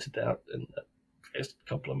 It blurted out in the first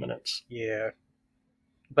couple of minutes. Yeah,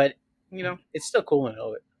 but you know, it's still cool to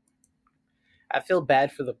know it. I feel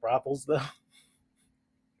bad for the brothels though.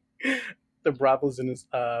 The brothels in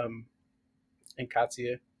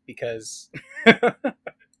Katsuya, because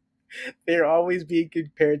they're always being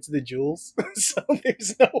compared to the jewels. So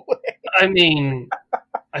there's no way. I mean,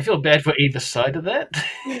 I feel bad for either side of that.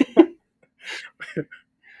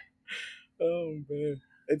 Oh man,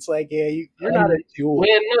 it's like, yeah, you're not a jewel.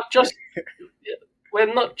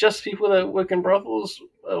 We're not just people that work in brothels.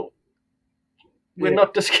 We're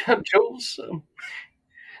not discount jewels.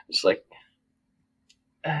 It's like,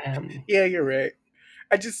 yeah, you're right.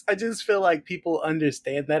 I just feel like people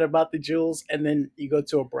understand that about the jewels, and then you go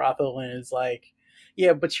to a brothel and it's like,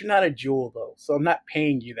 yeah, but you're not a jewel though, so I'm not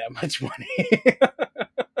paying you that much money.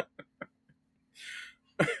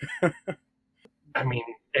 I mean,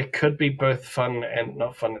 it could be both fun and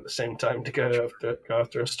not fun at the same time to go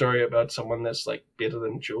after a story about someone that's like better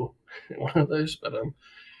than Jewel, one of those. But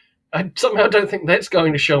I somehow don't think that's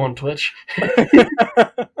going to show on Twitch.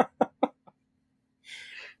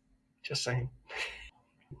 Just saying.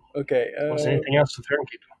 Okay. Was there anything else with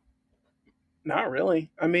Thronekeeper? Not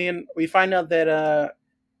really. I mean, we find out that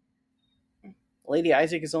Lady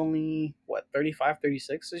Isaac is only, 35,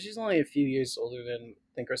 36? So she's only a few years older than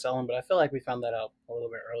Thinker Ellen, but I feel like we found that out a little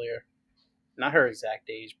bit earlier. Not her exact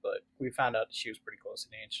age, but we found out that she was pretty close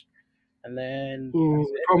in age. And then... The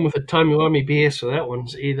problem with the timey-wimey BS for that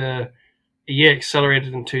one's either a year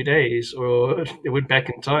accelerated in 2 days or it went back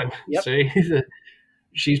in time. Yep. So either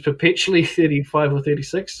she's perpetually 35 or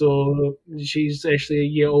 36 or she's actually a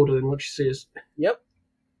year older than what she says. Yep.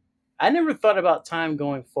 I never thought about time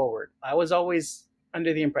going forward. I was always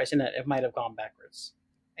under the impression that it might have gone backwards.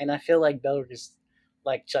 And I feel like Bella is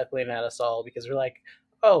like chuckling at us all because we're like,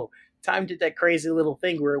 oh, time did that crazy little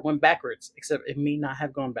thing where it went backwards. Except it may not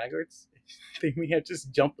have gone backwards. They may have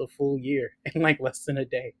just jumped a full year in like less than a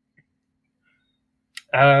day.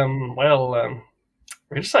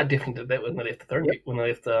 Regicide definitely did that when they left the throne, when they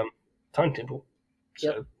left the Time Temple.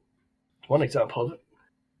 So one example of it.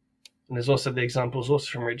 And there's also the examples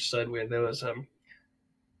also from Regicide where there was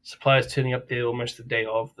suppliers turning up there almost the day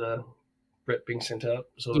of the Brit being sent out,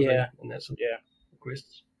 sort of thing, and that's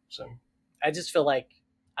requests. So I just feel like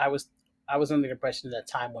I was under the impression that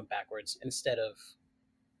time went backwards instead of,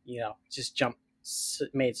 just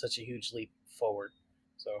made such a huge leap forward.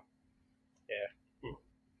 So yeah.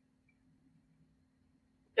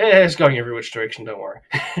 It's going every which direction, don't worry.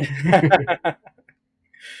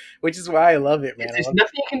 Which is why I love it, man. There's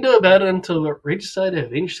nothing you can do about it until Regicide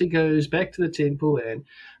eventually goes back to the temple and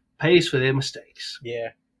pays for their mistakes. Yeah.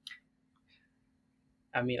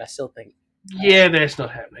 I mean, I still think... Yeah, that's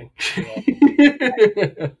not happening.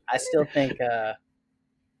 Yeah. I still think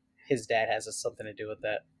his dad has something to do with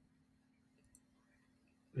that.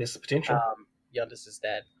 There's the potential. Yundis'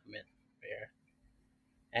 dad, I meant, there.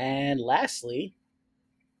 And lastly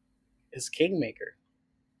is Kingmaker.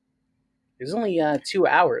 It was only 2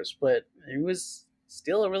 hours, but it was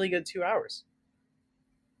still a really good 2 hours.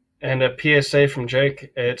 And a PSA from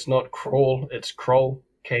Jake, it's not Crawl, it's Kroll,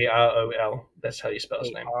 Krol. That's how you spell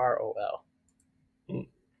his name. Krol.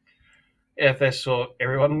 If they saw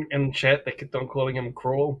everyone in the chat, they kept on calling him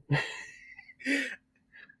Crawl.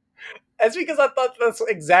 That's because I thought that's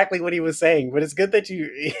exactly what he was saying, but it's good that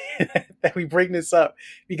that we bring this up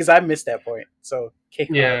because I missed that point. So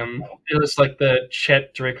yeah, it was like the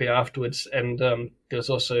chat directly afterwards, and there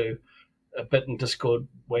was also a bit in Discord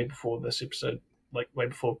way before this episode, like way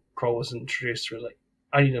before Kroll was introduced. Where like,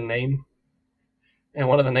 I need a name, and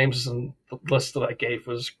one of the names in the list that I gave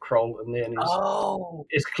was Kroll, and then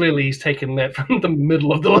it's clearly he's taken that from the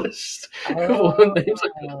middle of the list. All the names I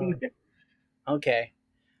put in there. Okay.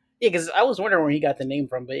 Yeah, because I was wondering where he got the name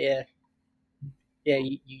from, but yeah,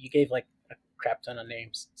 you gave like a crap ton of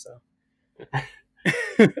names, so.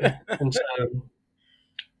 And,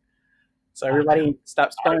 so everybody,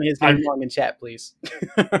 stop spelling his name wrong in chat, please.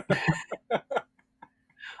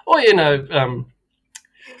 Well,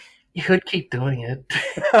 you could keep doing it.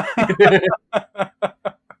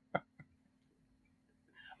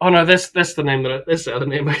 Oh no, that's the name that's the other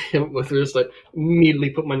name I came up with. It was like immediately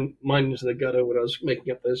put my mind into the gutter when I was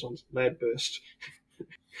making up those ones. Mad Burst.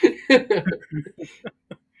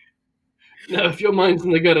 Now, if your mind's in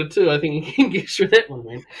the gutter too, I think you can get through that one,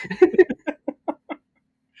 man.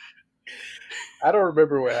 I don't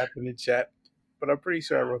remember what happened in chat, but I'm pretty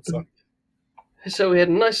sure I wrote something. So we had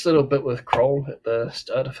a nice little bit with Kroll at the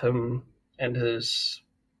start of him and his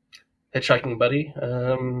hitchhiking buddy,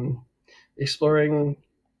 exploring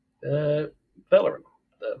Valoran,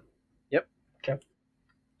 the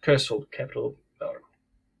Curseful capital Valoran.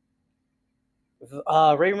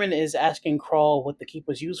 Raymond is asking Kroll what the keep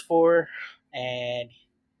was used for, and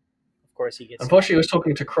of course he gets. Unfortunately, he was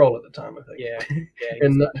talking to Kroll at the time, I think. Yeah,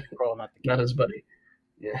 and Kroll, not the keep. Not his buddy.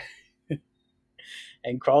 Yeah.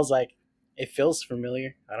 And Kroll's like, it feels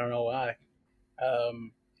familiar. I don't know why.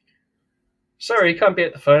 Sorry, you can't be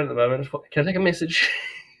at the phone at the moment. Can I take a message?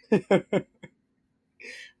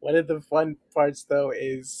 One of the fun parts, though,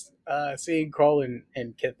 is seeing Kroll and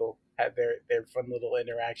Kithel have their fun little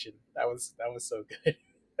interaction. That was so good.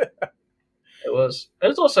 It was. It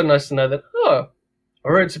was also nice to know that,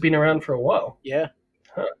 our roads have been around for a while. Yeah.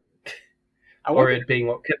 Huh. Or it being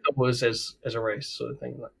what Kithel was as a race, sort of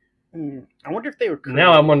thing. Like, I wonder if they were created.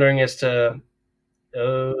 Now I'm wondering as to... cut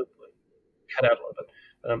out a little bit.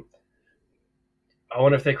 I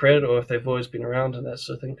wonder if they're created or if they've always been around and that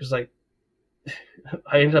sort of thing. Because, like,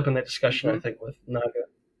 I ended up in that discussion, I think, with Naga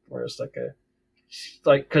where it's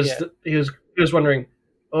because Yeah. he was wondering,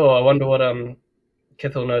 oh, I wonder what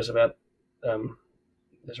Kithel knows about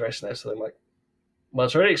his race and that. So I'm like, well,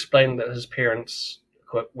 it's already explained that his parents,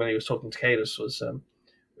 when he was talking to Cadus, was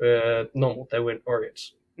normal. They weren't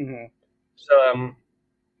Oriets. Mm-hmm. So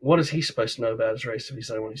what is he supposed to know about his race if he's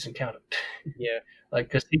the only one he's encountered? Yeah.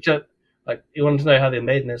 Because he wanted to know how they're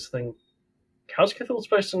made and this thing. How's Kithel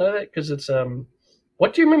supposed to know that? Because it's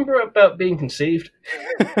what do you remember about being conceived?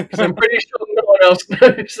 Because I'm pretty sure no one else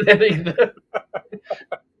knows that either.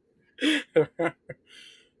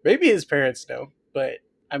 Maybe his parents know, but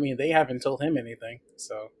I mean, they haven't told him anything.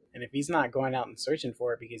 So, and if he's not going out and searching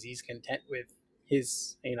for it because he's content with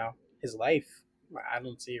his, his life, I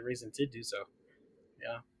don't see a reason to do so.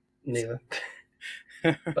 Yeah. Neither.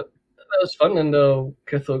 But that was fun, and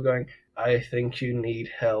Kithel going, I think you need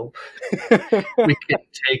help. We can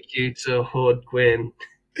take you to Horde Gwyn.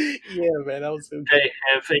 Yeah, man, that was so They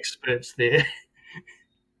have experts there.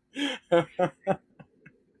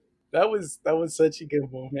 That was such a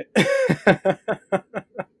good moment.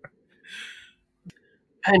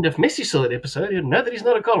 And if Messi saw that episode, he'd know that he's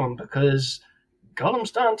not a golem because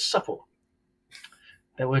golems aren't supple.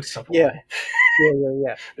 That word supple. Yeah.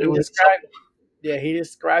 Yeah. He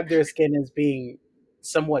described their skin as being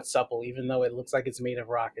somewhat supple, even though it looks like it's made of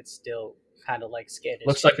rock. It's still kind of like skin.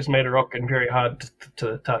 Looks like it's made of rock and very hard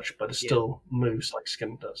to touch, but it still moves like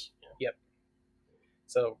skin does. Yep.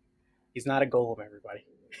 So he's not a golem, everybody.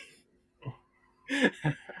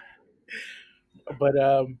 But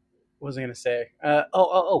what was I gonna say?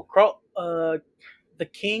 Kroll. The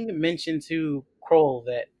king mentioned to Kroll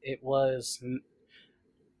that it was.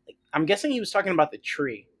 I'm guessing he was talking about the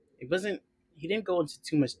tree. It wasn't. He didn't go into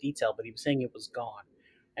too much detail, but he was saying it was gone.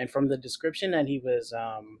 And from the description that he was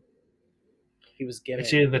given,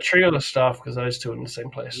 it's either the tree or the staff because those two are in the same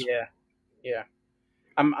place. Yeah.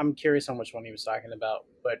 I'm curious on which one he was talking about,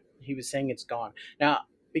 but he was saying it's gone. Now,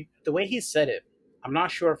 the way he said it, I'm not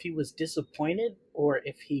sure if he was disappointed or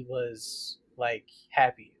if he was like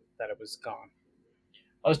happy that it was gone.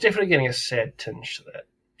 I was definitely getting a sad tinge to that,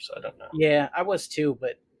 so I don't know. Yeah, I was too,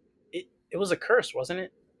 but it was a curse, wasn't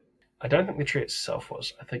it? I don't think the tree itself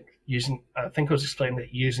was. I think it was explained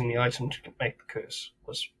that using the item to make the curse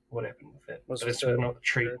was what happened with it. But it's whether or not the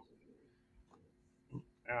tree.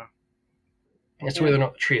 Yeah. It's whether or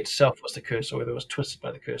not the tree itself was the curse or whether it was twisted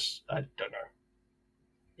by the curse. I don't know.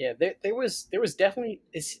 Yeah, there was definitely,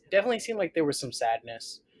 it definitely seemed like there was some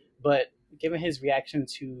sadness, but given his reaction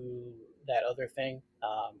to that other thing,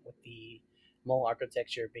 with the mole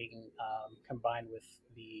architecture being combined with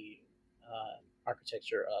the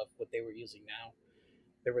architecture of what they were using now,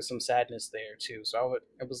 there was some sadness there too. So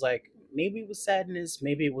it was like maybe it was sadness,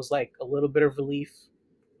 maybe it was like a little bit of relief,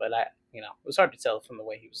 but it was hard to tell from the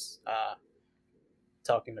way he was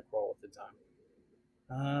talking to Kroll at the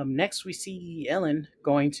time. Next, we see Ellen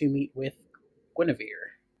going to meet with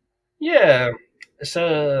Guinevere. Yeah.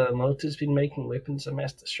 So, Mota's been making weapons of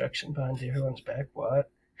mass destruction behind everyone's back. What?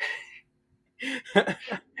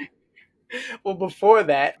 Well, before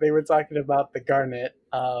that, they were talking about the garnet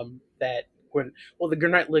the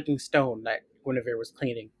garnet-looking stone that Guinevere was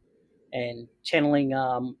cleaning and channeling,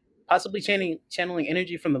 possibly channeling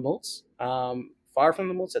energy from the motes, far from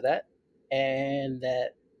the motes at that, and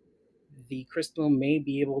that the crystal may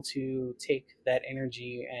be able to take that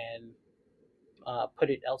energy and put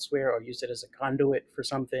it elsewhere or use it as a conduit for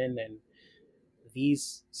something. And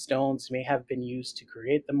these stones may have been used to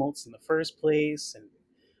create the motes in the first place, and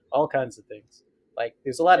all kinds of things. Like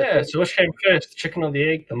there's a lot of so which came first, the chicken or the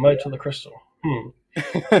egg, the mote or the crystal?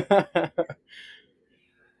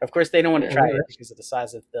 Of course, they don't want to try it because of the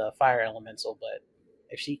size of the fire elemental, but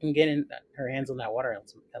if she can get her hands on that water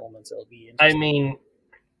elemental, it'll be interesting. I mean,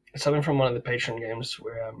 something from one of the Patreon games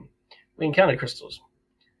where we encountered crystals.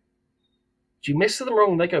 Do you mess with them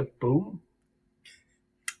wrong, they go boom?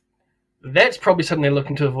 That's probably something they're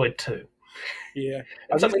looking to avoid too. Yeah.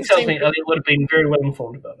 Something tells me Elliot would have been very well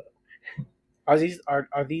informed about it. Are these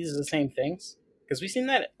the same things? Because we've seen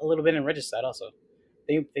that a little bit in Regicide also.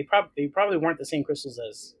 They probably weren't the same crystals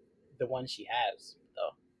as the one she has,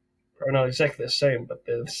 though. Probably not exactly the same, but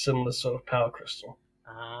they're similar sort of power crystal.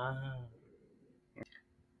 Ah.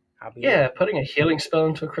 Yeah, putting a healing spell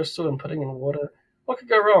into a crystal and putting in water. What could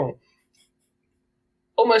go wrong?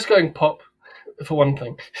 Almost going pop, for one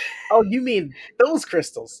thing. Oh, you mean those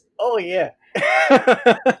crystals? Oh, yeah.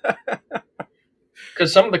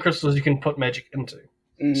 Because some of the crystals you can put magic into.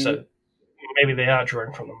 Mm-hmm. So maybe they are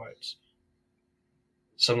drawing from the motes.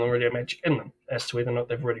 Some of them already have magic in them. As to whether or not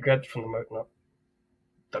they've already grabbed from the mote or not,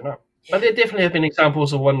 don't know. Yeah. But there definitely have been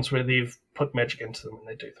examples of ones where they've put magic into them and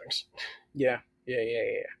they do things. Yeah.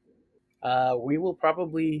 We will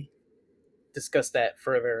probably discuss that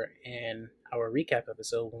further in our recap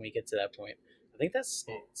episode when we get to that point. I think that's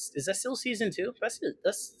is that still season 2?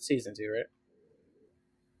 That's season 2, right?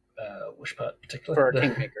 Which part particular? For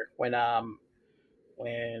Kingmaker,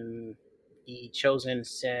 when the Chosen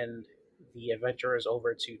send the adventurers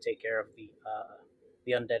over to take care of the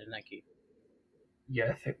undead in Nike.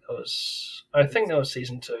 Yeah, I think that was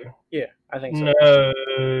season 2. Yeah, I think so.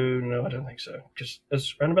 No, I don't think so. Because it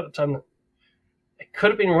was around about the time that it could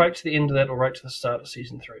have been right to the end of that or right to the start of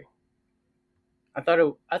season 3. I thought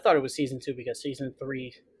it was season 2 because season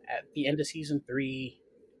 3, at the end of season 3,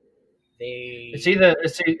 it's either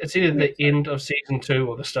the end of season 2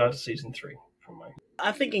 or the start of season 3 from my.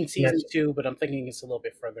 I'm thinking season 2, but I'm thinking it's a little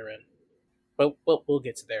bit further in. But we'll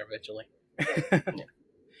get to there eventually.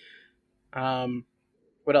 Yeah.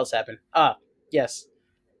 What else happened? Yes.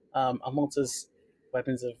 Amulta's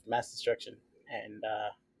weapons of mass destruction and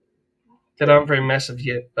that aren't very massive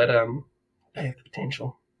yet, but they have the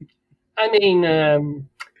potential. I mean, a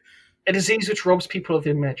disease which robs people of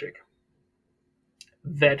their magic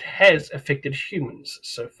that has affected humans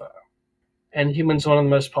so far. And humans are one of the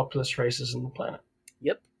most populous races on the planet.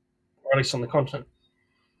 Yep. Or at least on the continent.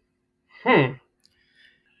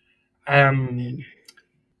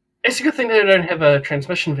 It's a good thing they don't have a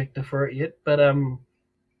transmission vector for it yet, but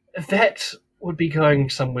that would be going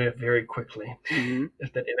somewhere very quickly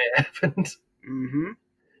if that ever happened. Mm-hmm.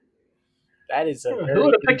 That is who would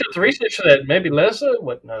have picked up the research for that? Maybe Laszlo?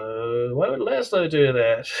 What? No. Why would Laszlo do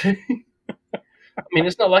that? I mean,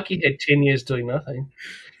 it's not like he had 10 years doing nothing.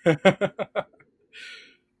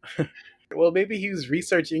 Well, maybe he was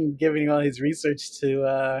giving all his research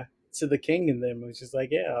to the king and them. It was just like,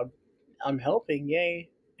 yeah, I'm helping, yay.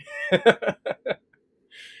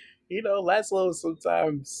 Laszlo is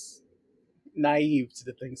sometimes naive to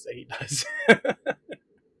the things that he does.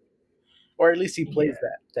 Or at least he plays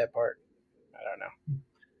that part. I don't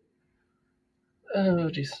know. Oh,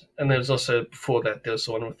 jeez. And there was also, before that, there was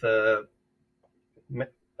one with the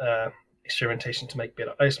experimentation to make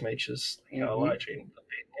better ice mages, like Elijah and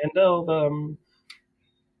Gandalf.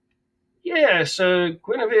 Yeah, so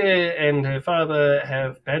Guinevere and her father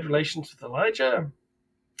have bad relations with Elijah.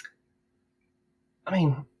 I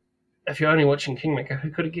mean, if you're only watching Kingmaker,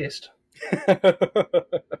 who could have guessed?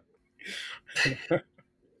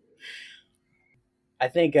 I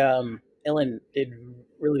think Ellen did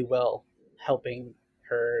really well helping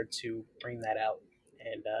her to bring that out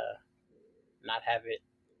and not have it,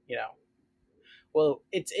 well,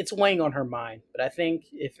 it's weighing on her mind. But I think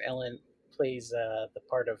if Ellen plays the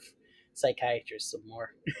part of psychiatrist some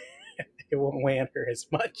more, it won't weigh on her as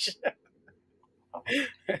much.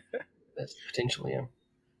 That's potentially him.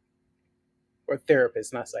 Or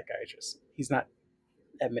therapist, not psychiatrist. He's not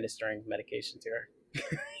administering medication to her.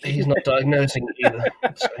 He's not diagnosing either.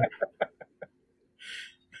 So.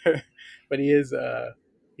 But he is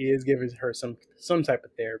giving her some type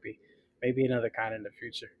of therapy. Maybe another kind in the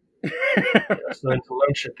future. So there's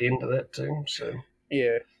lunch at the end of that too. So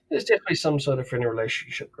yeah, there's definitely some sort of friendly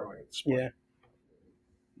relationship growing at this point. Yeah.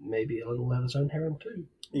 Maybe a little of his own harem too.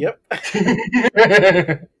 Yep. That's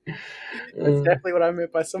definitely what I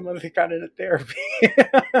meant by some other kind of therapy.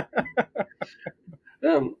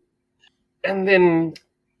 And then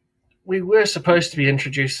we were supposed to be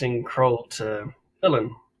introducing Kroll to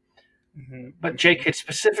Ellen, but Jake had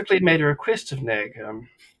specifically made a request of Nag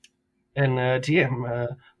and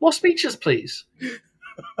DM, more speeches, please.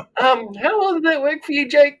 How well did that work for you,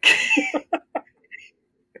 Jake?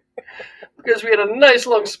 Because we had a nice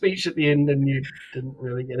long speech at the end, and you didn't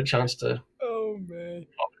really get a chance to. Oh man,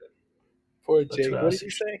 poor Jake. What did he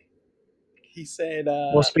say? He said,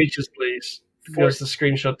 "More speeches, please." There's the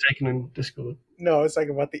screenshot taken in Discord. No, it's like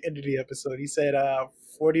about the end of the episode. He said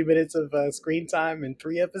 40 minutes of screen time in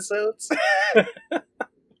 3 episodes.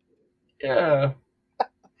 Yeah.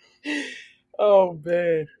 Oh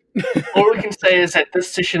man. All we can say is that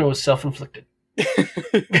this session was self-inflicted.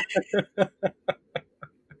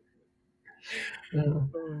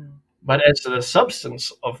 But as to the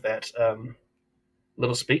substance of that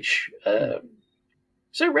little speech,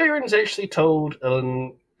 so Rayron's actually told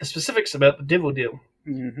Ellen the specifics about the devil deal.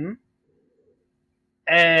 Mm-hmm.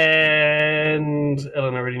 And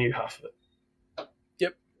Ellen already knew half of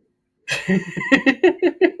Yep.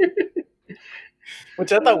 it.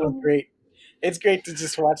 Which I thought was great. It's great to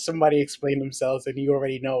just watch somebody explain themselves and you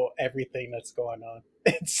already know everything that's going on.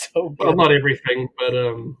 It's so good. Well, not everything, but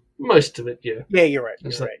most of it, yeah. Yeah, you're right.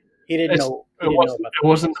 You're right. He didn't know. It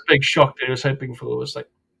wasn't the big shock that he was hoping for. It was like,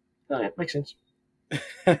 oh, yeah, makes sense.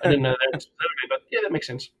 I didn't know that, but yeah, that makes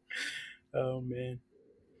sense. Oh man.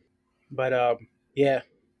 But yeah,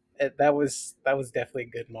 That was definitely a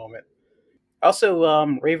good moment. Also,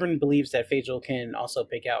 Raven believes that Phaedral can also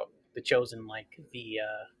pick out the chosen like the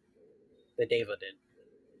Deva did,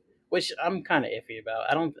 which I'm kind of iffy about.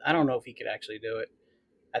 I don't know if he could actually do it.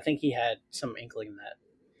 I think he had some inkling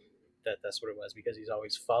that that's what it was because he's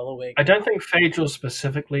always following. I don't think Phaedral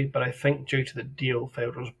specifically, but I think due to the deal,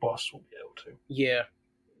 Phaedral's boss will be able to. Yeah,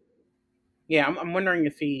 yeah. I'm wondering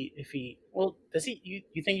if he well does he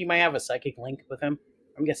you think he might have a psychic link with him?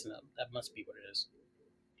 I'm guessing that must be what it is,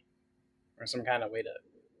 or some kind of way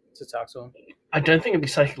to talk to him. I don't think it'd be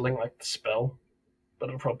psychic link like the spell, but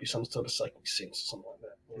it'll probably be some sort of psychic sense or something like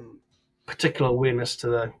that. Particular awareness to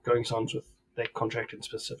the goings on with that contract in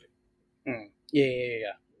specific.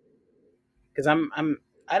 Yeah. Because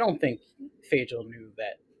I don't think Phaedral knew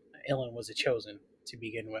that Ellen was a chosen to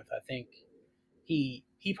begin with. I think he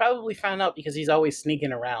probably found out because he's always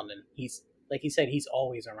sneaking around, and he's like he said, he's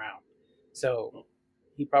always around. So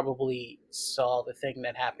he probably saw the thing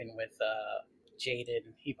that happened with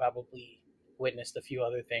Jaden. He probably witnessed a few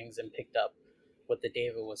other things and picked up what the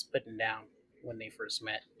Deva was putting down when they first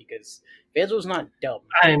met. Because Phaedral's not dumb.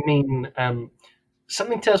 I mean,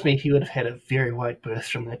 something tells me he would have had a very white birth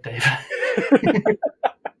from that Deva.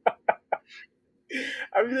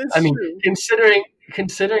 I mean, true.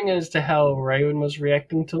 Considering as to how Raven was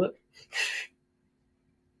reacting to it,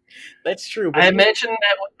 that's true. I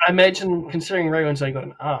imagine considering Raven's only got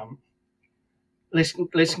an arm. Let's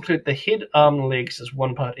include the head, arm, and legs as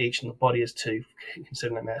one part each, and the body is two,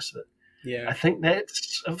 considering the mass of it. Yeah, I think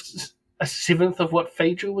that's a seventh of what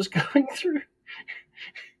Phaedral was going through.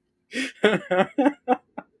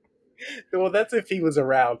 Well, that's if he was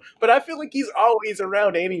around. But I feel like he's always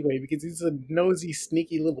around anyway because he's a nosy,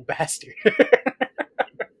 sneaky little bastard.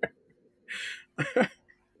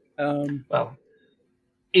 Well,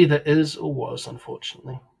 either is or was,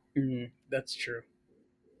 unfortunately. That's true.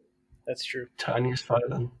 That's true. Tiniest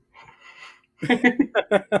violin.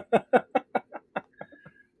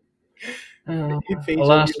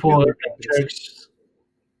 Last poor jokes.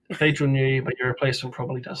 Phaedral knew you, but your replacement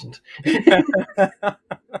probably doesn't.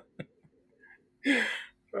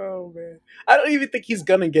 Oh man, I don't even think he's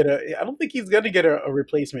gonna get I don't think he's gonna get a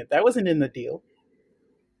replacement. That wasn't in the deal.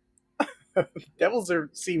 Devils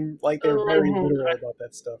seem like they're very literal about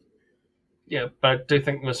that stuff. Yeah, but I do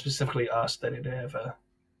think we're specifically asked that he'd have a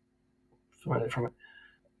from it.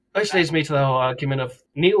 Which leads me to the whole argument of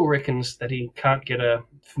Neil reckons that he can't get a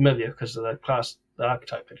familiar because of the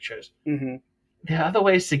archetype that he chose. Mm-hmm. There are other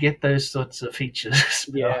ways to get those sorts of features.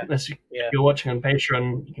 Yeah. You're watching on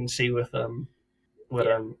Patreon, you can see with what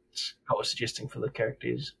Scott was suggesting for the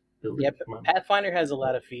characters. Yep, Pathfinder has a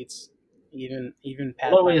lot of feats. Even Pathfinder. A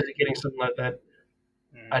lot of ways of getting something like that.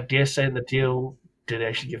 I dare say the deal did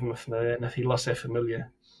actually give him a familiar, and if he lost that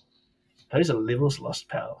familiar, those are levels lost,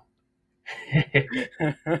 pal.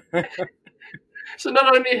 So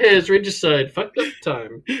not only has Regicide fucked up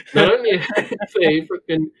time, not only have they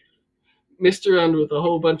freaking messed around with a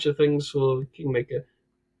whole bunch of things for Kingmaker,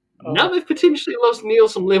 now they've potentially lost Neil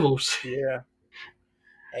some levels. Yeah.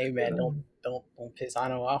 Hey man, don't piss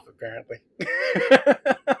Anno off. Apparently.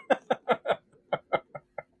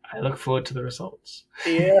 I look forward to the results.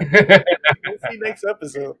 Yeah, we'll see next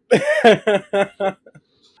episode.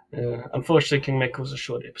 Unfortunately, Kingmaker was a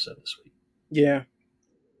short episode this week. Yeah.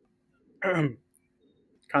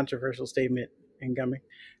 Controversial statement incoming.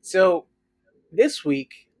 So this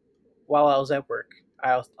week, while I was at work,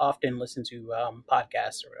 I often listen to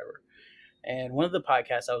podcasts or whatever. And one of the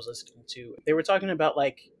podcasts I was listening to, they were talking about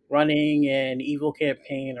like running an evil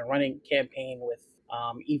campaign or running campaign with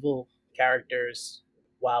evil characters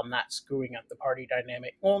while not screwing up the party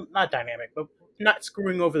dynamic. Well, not dynamic, but not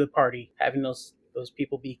screwing over the party, having those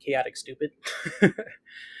people be chaotic stupid.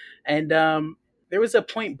 And there was a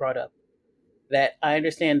point brought up that I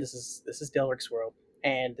understand this is Delric's world,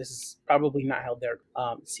 and this is probably not how Delric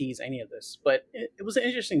sees any of this, but it was an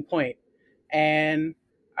interesting point. And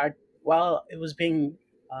while it was being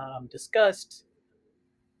discussed,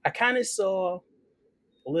 I kind of saw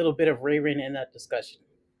a little bit of Raven in that discussion,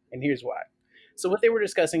 and here's why. So what they were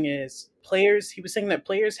discussing is players. He was saying that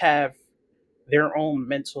players have their own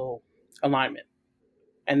mental alignment,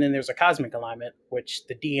 and then there's a cosmic alignment, which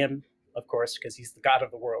the DM, of course, because he's the god of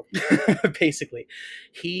the world, basically,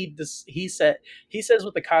 he says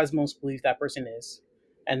what the cosmos believe that person is,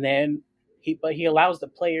 and then he allows the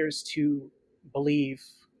players to believe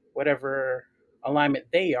whatever alignment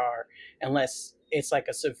they are, unless it's like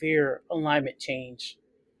a severe alignment change,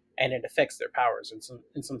 and it affects their powers in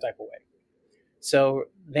some type of way. So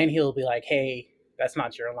then he'll be like, "Hey, that's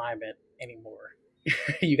not your alignment anymore.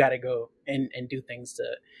 You got to go and do things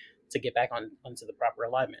to get back onto the proper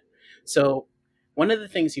alignment." So one of the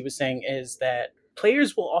things he was saying is that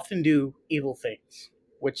players will often do evil things,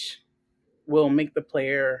 which will make the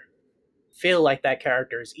player feel like that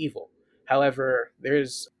character is evil. However,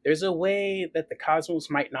 there's a way that the cosmos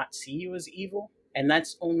might not see you as evil, and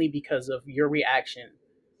that's only because of your reaction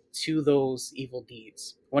to those evil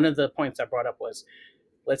deeds. One of the points I brought up was,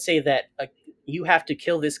 let's say that you have to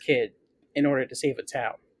kill this kid in order to save a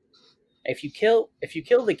town. If you kill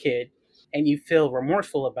the kid and you feel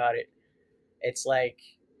remorseful about it, it's like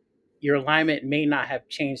your alignment may not have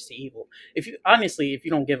changed to evil. If you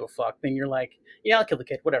don't give a fuck, then you're like, yeah, I'll kill the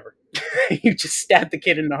kid, whatever. You just stab the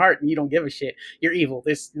kid in the heart and you don't give a shit. You're evil.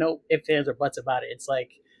 There's no ifs, ands, or buts about it. It's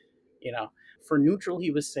like, you know, for neutral,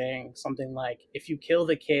 he was saying something like, if you kill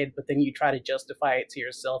the kid, but then you try to justify it to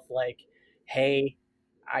yourself, like, hey,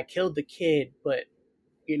 I killed the kid, but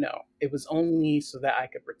it was only so that I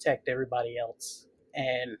could protect everybody else.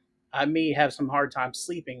 And I may have some hard time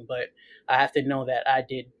sleeping, but I have to know that I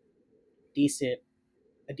did decent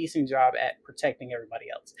a decent job at protecting everybody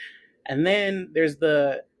else. And then there was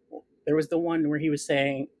the one where he was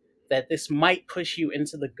saying that this might push you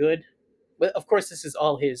into the good. But of course, this is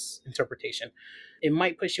all his interpretation. It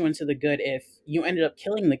might push you into the good if you ended up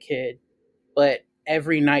killing the kid, but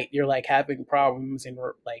every night you're like having problems and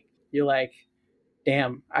like you're like,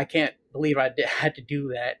 damn, I can't believe had to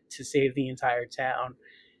do that to save the entire town.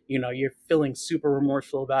 You're feeling super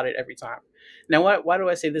remorseful about it every time. Now, why do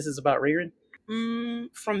I say this is about Rayrin?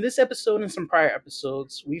 From this episode and some prior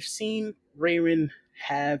episodes, we've seen Rayrin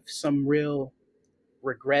have some real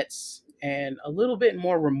regrets and a little bit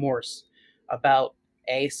more remorse about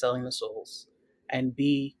A, selling the souls, and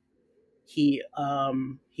B, he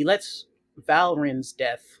lets Valrin's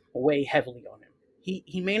death weigh heavily on him.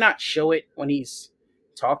 He may not show it when he's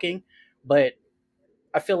talking, but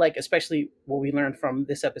I feel like especially what we learned from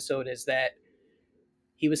this episode is that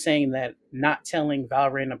he was saying that not telling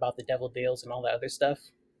Valrin about the devil deals and all that other stuff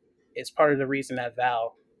is part of the reason that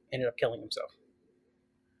Val ended up killing himself.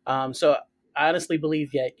 So I honestly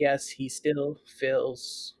believe that yes, he still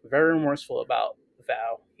feels very remorseful about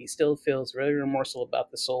Val. He still feels very remorseful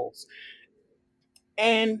about the souls,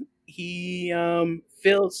 and he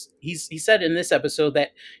he said in this episode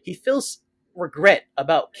that he feels regret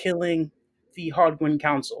about killing the Hardwind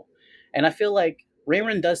Council, and I feel like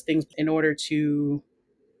Rayrin does things in order to.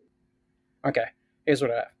 Okay, here's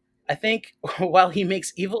what I have. I think while he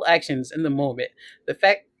makes evil actions in the moment, the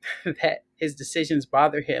fact that his decisions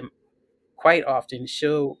bother him quite often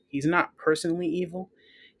show he's not personally evil.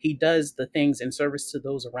 He does the things in service to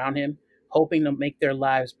those around him, hoping to make their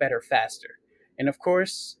lives better faster. And of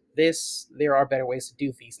course, there are better ways to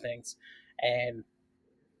do these things. And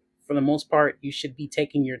for the most part, you should be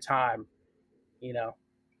taking your time,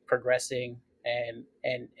 progressing and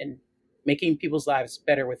making people's lives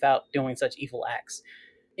better without doing such evil acts.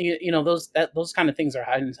 Those kind of things are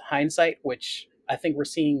hindsight, which I think we're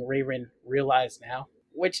seeing Rayrin realize now.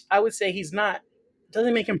 Which I would say he's not.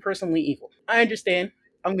 Doesn't make him personally evil. I understand.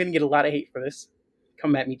 I'm gonna get a lot of hate for this.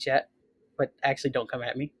 Come at me, chat, but actually don't come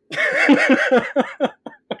at me.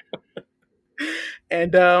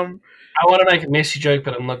 And I want to make a messy joke,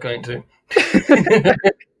 but I'm not going to.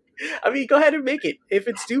 I mean, go ahead and make it. If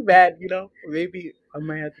it's too bad, maybe I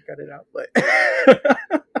might have to cut it out. But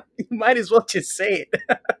you might as well just say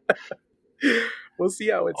it. We'll see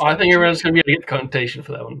how it's. I think everyone's going to be able to get the connotation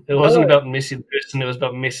for that one. It wasn't about Missy the person, it was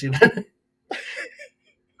about Missy the...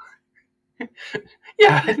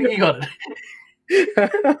 Yeah, I think you got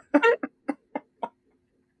it.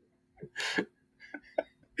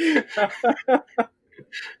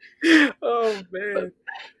 Oh, man.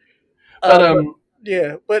 But,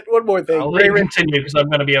 yeah, but one more thing. I'll continue because I'm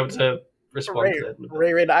going to be able to respond to that.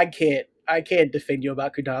 Rayrin, I can't defend you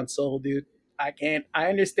about Kudan's soul, dude. I can't. I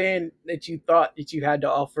understand that you thought that you had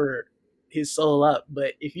to offer his soul up,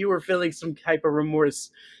 but if you were feeling some type of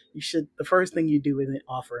remorse, the first thing you do isn't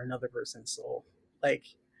offer another person's soul. Like,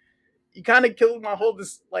 you kind of killed my whole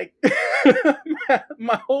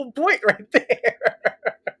my whole point right there.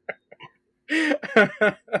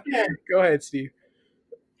 Go ahead, Steve.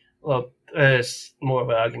 Well, it's more of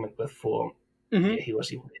an argument with for Mm-hmm. he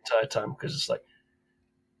was evil the entire time because it's like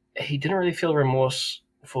he didn't really feel remorse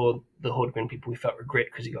for the Hordwind people. He felt regret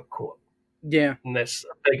because he got caught. Yeah, and that's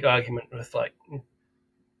a big argument with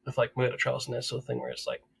murder trials and that sort of thing, where it's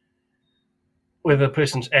like whether a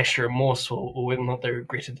person's actually remorseful or whether or not they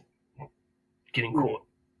regretted getting caught.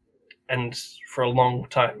 And for a long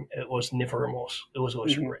time, it was never remorse; it was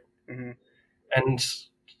always regret. Mm-hmm. And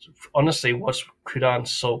honestly, what's Kudan's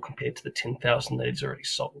soul compared to the 10,000 that he's already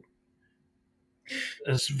sold?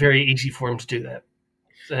 It's very easy for him to do that.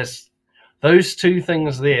 those two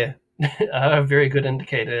things there are a very good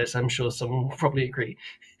indicator, as I'm sure someone will probably agree.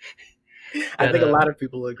 I think a lot of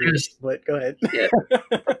people agree, because- but go ahead. Yeah.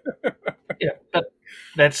 Yeah, but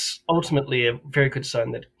that's ultimately a very good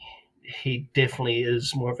sign that he definitely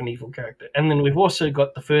is more of an evil character. And then we've also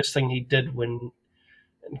got the first thing he did when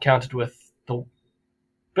encountered with the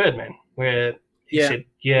Birdman, where he Yeah. said,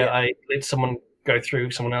 Yeah. I let someone go through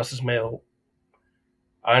someone else's mail.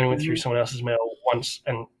 I only went through someone else's mail once,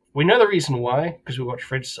 and we know the reason why, because we watched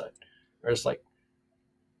Fred's side. Where it's like,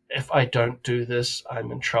 if I don't do this,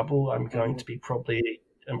 I'm in trouble. I'm going to be probably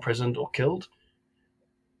imprisoned or killed.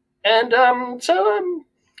 And so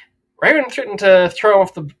Raven threatened to throw him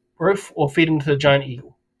off the roof or feed him to the giant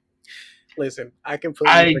eagle. Listen, I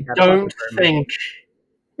completely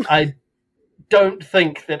I don't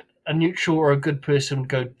think that a neutral or a good person would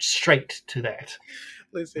go straight to that.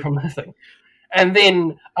 Listen. From the thing. And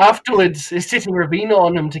then afterwards is setting Ravina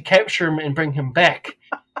on him to capture him and bring him back.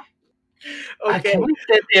 Okay. I can leave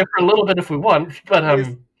that there for a little bit if we want, but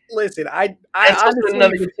listen, I honestly,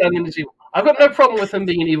 another good sign is evil. I've got no problem with him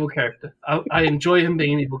being an evil character. I enjoy him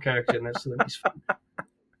being an evil character, and that's he's fun.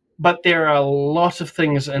 But there are a lot of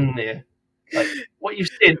things in there, like what you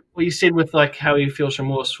said with like how he feels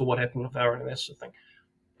remorse for what happened with Aaron and that sort of thing.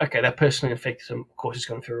 Okay, that personally affected him. Of course, he's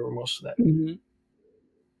going to feel remorse for that. Mm-hmm.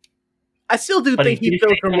 I still do think he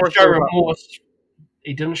feels remorse.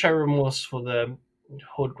 He didn't show remorse for the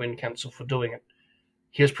Hordwind Council for doing it.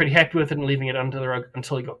 He was pretty happy with it and leaving it under the rug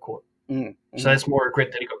until he got caught. Mm-hmm. So that's more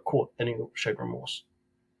regret that he got caught than he showed remorse.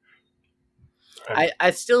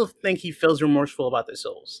 I still think he feels remorseful about the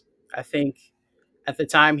souls. I think at the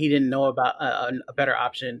time he didn't know about a better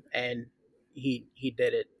option, and he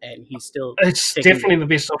did it, and he's still. It's definitely the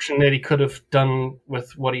best option that he could have done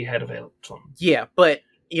with what he had available to him. Yeah, but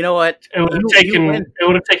you know what? It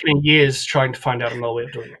would have taken years trying to find out another way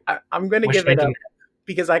of doing it. I'm going to give it up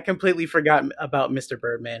because I completely forgot about Mr.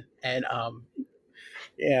 Birdman, and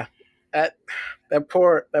yeah, that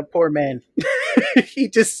poor man. he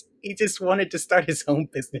just wanted to start his own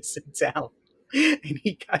business in town, and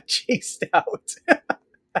he got chased out.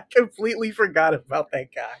 I completely forgot about that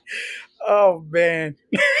guy. Oh man.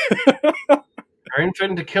 Aaron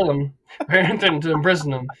threatened to kill him. Aaron threatened to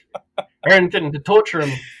imprison him. Aaron threatened to torture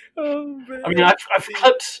him. Oh man. I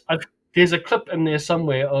mean, there's a clip in there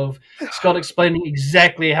somewhere of Scott explaining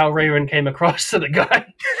exactly how Raven came across to the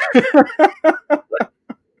guy.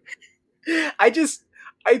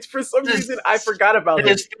 For some reason I forgot about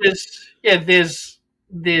it.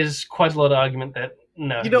 There's quite a lot of argument that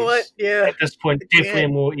no. You know what? Yeah. At this point, definitely a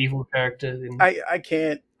more evil character than I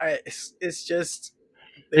can't. It's just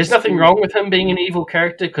there's nothing wrong with him being an evil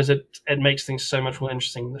character because it makes things so much more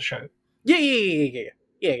interesting in the show. Yeah.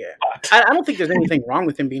 But I don't think there's anything wrong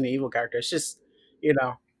with him being an evil character. It's just,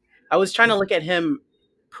 I was trying to look at him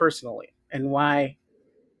personally and why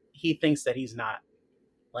he thinks that he's not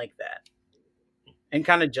like that, and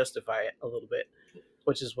kind of justify it a little bit,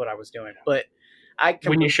 which is what I was doing. But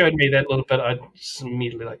when you showed me that little bit, I just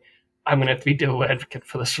immediately I'm going to have to be devil's advocate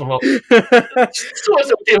for this one.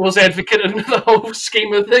 Sort of devil's advocate in the whole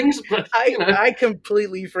scheme of things, but I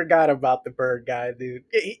completely forgot about the bird guy, dude.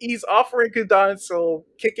 He's offering Kudan Soul,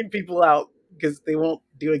 kicking people out because they won't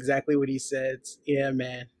do exactly what he says. Yeah,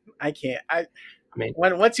 man, I can't. I mean,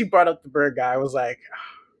 once you brought up the bird guy, I was like,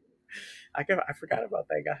 I forgot about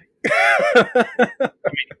that guy. I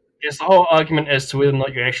mean, there's the whole argument as to whether or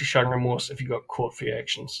not you're actually showing remorse if you got caught for your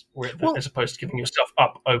actions, as opposed to giving yourself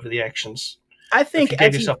up over the actions. I think if you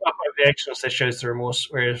gave yourself up over the actions, that shows the remorse.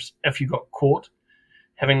 Whereas if you got caught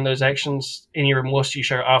having those actions, any remorse you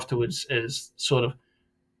show afterwards is sort of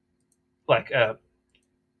like,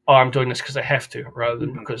 I'm doing this because I have to, rather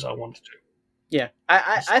than because I wanted to. Yeah,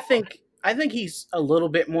 I think he's a little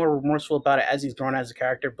bit more remorseful about it as he's grown as a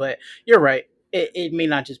character. But you're right. It may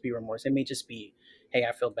not just be remorse. It may just be, hey,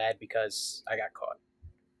 I feel bad because I got caught.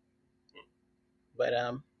 But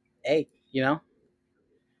hey,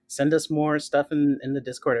 send us more stuff in the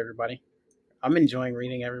Discord, everybody. I'm enjoying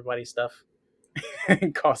reading everybody's stuff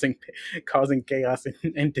and causing chaos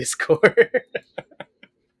in Discord.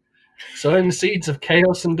 Sowing seeds of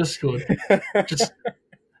chaos in Discord. Just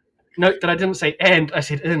note that I didn't say and, I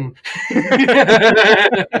said in.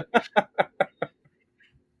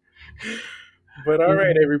 But all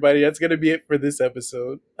right, everybody, that's going to be it for this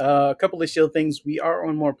episode. A couple of Shield things. We are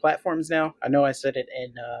on more platforms now. I know I said it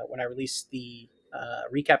in when I released the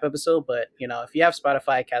recap episode, but if you have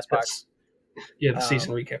Spotify, CastBox, the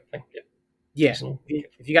season recap thing. Yeah.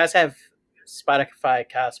 If you guys have Spotify,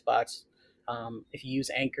 CastBox, if you use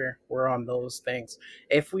Anchor, we're on those things.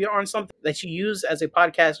 If we are on something that you use as a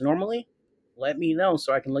podcast normally, let me know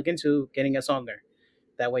so I can look into getting us on there.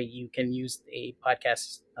 That way you can use a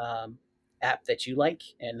podcast app that you like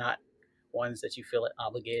and not ones that you feel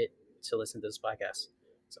obligated to listen to this podcast.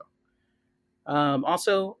 So,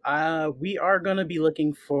 also, we are going to be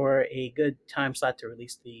looking for a good time slot to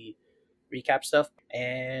release the recap stuff.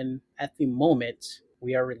 And at the moment,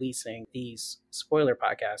 we are releasing these spoiler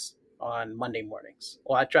podcasts on Monday mornings.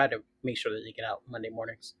 Well, I try to make sure that they get out Monday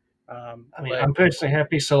mornings. I mean, But I'm personally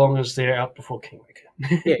happy so long as they're out before Kingmaker.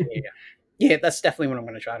 yeah, that's definitely when I'm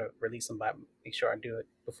going to try to release them. But make sure I do it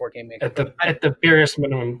before Kingmaker. At the barest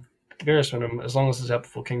minimum, as long as it's out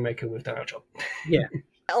before Kingmaker, we've done our job. Yeah,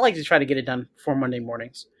 I like to try to get it done for Monday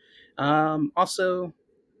mornings. Also,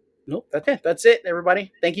 nope, that's it,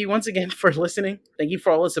 everybody. Thank you once again for listening. Thank you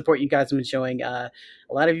for all the support you guys have been showing. A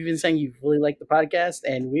lot of you have been saying you really like the podcast,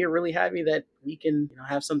 and we are really happy that we can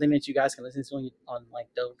have something that you guys can listen to on like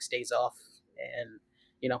Doug's days off. And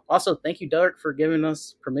also thank you, Doug, for giving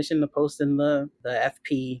us permission to post in the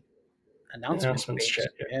FP announcements page.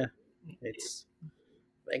 Yeah, it's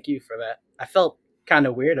thank you for that. I felt kind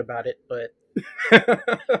of weird about it, but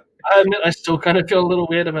I admit I still kind of feel a little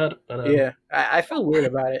weird about it. But yeah, I feel weird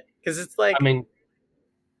about it because it's like, I mean,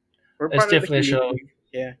 it's definitely a show.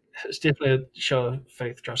 Yeah, it's definitely a show of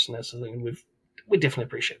faith, trust, and that sort of thing. We definitely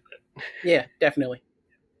appreciate that. Yeah, definitely.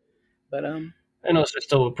 But and also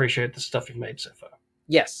still appreciate the stuff you've made so far.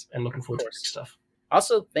 Yes, and looking forward to the stuff.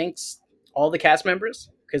 Also, thanks all the cast members,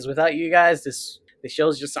 because without you guys, the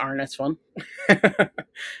shows just aren't as fun.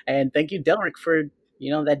 And thank you, Delric, for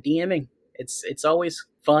that DMing. It's always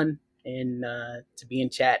fun and to be in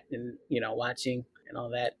chat and watching and all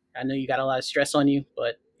that. I know you got a lot of stress on you,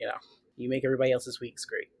 but you make everybody else's weeks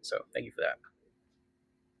great. So thank you for that.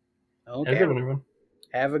 Okay. Have a good one, everyone.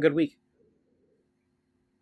 Have a good week.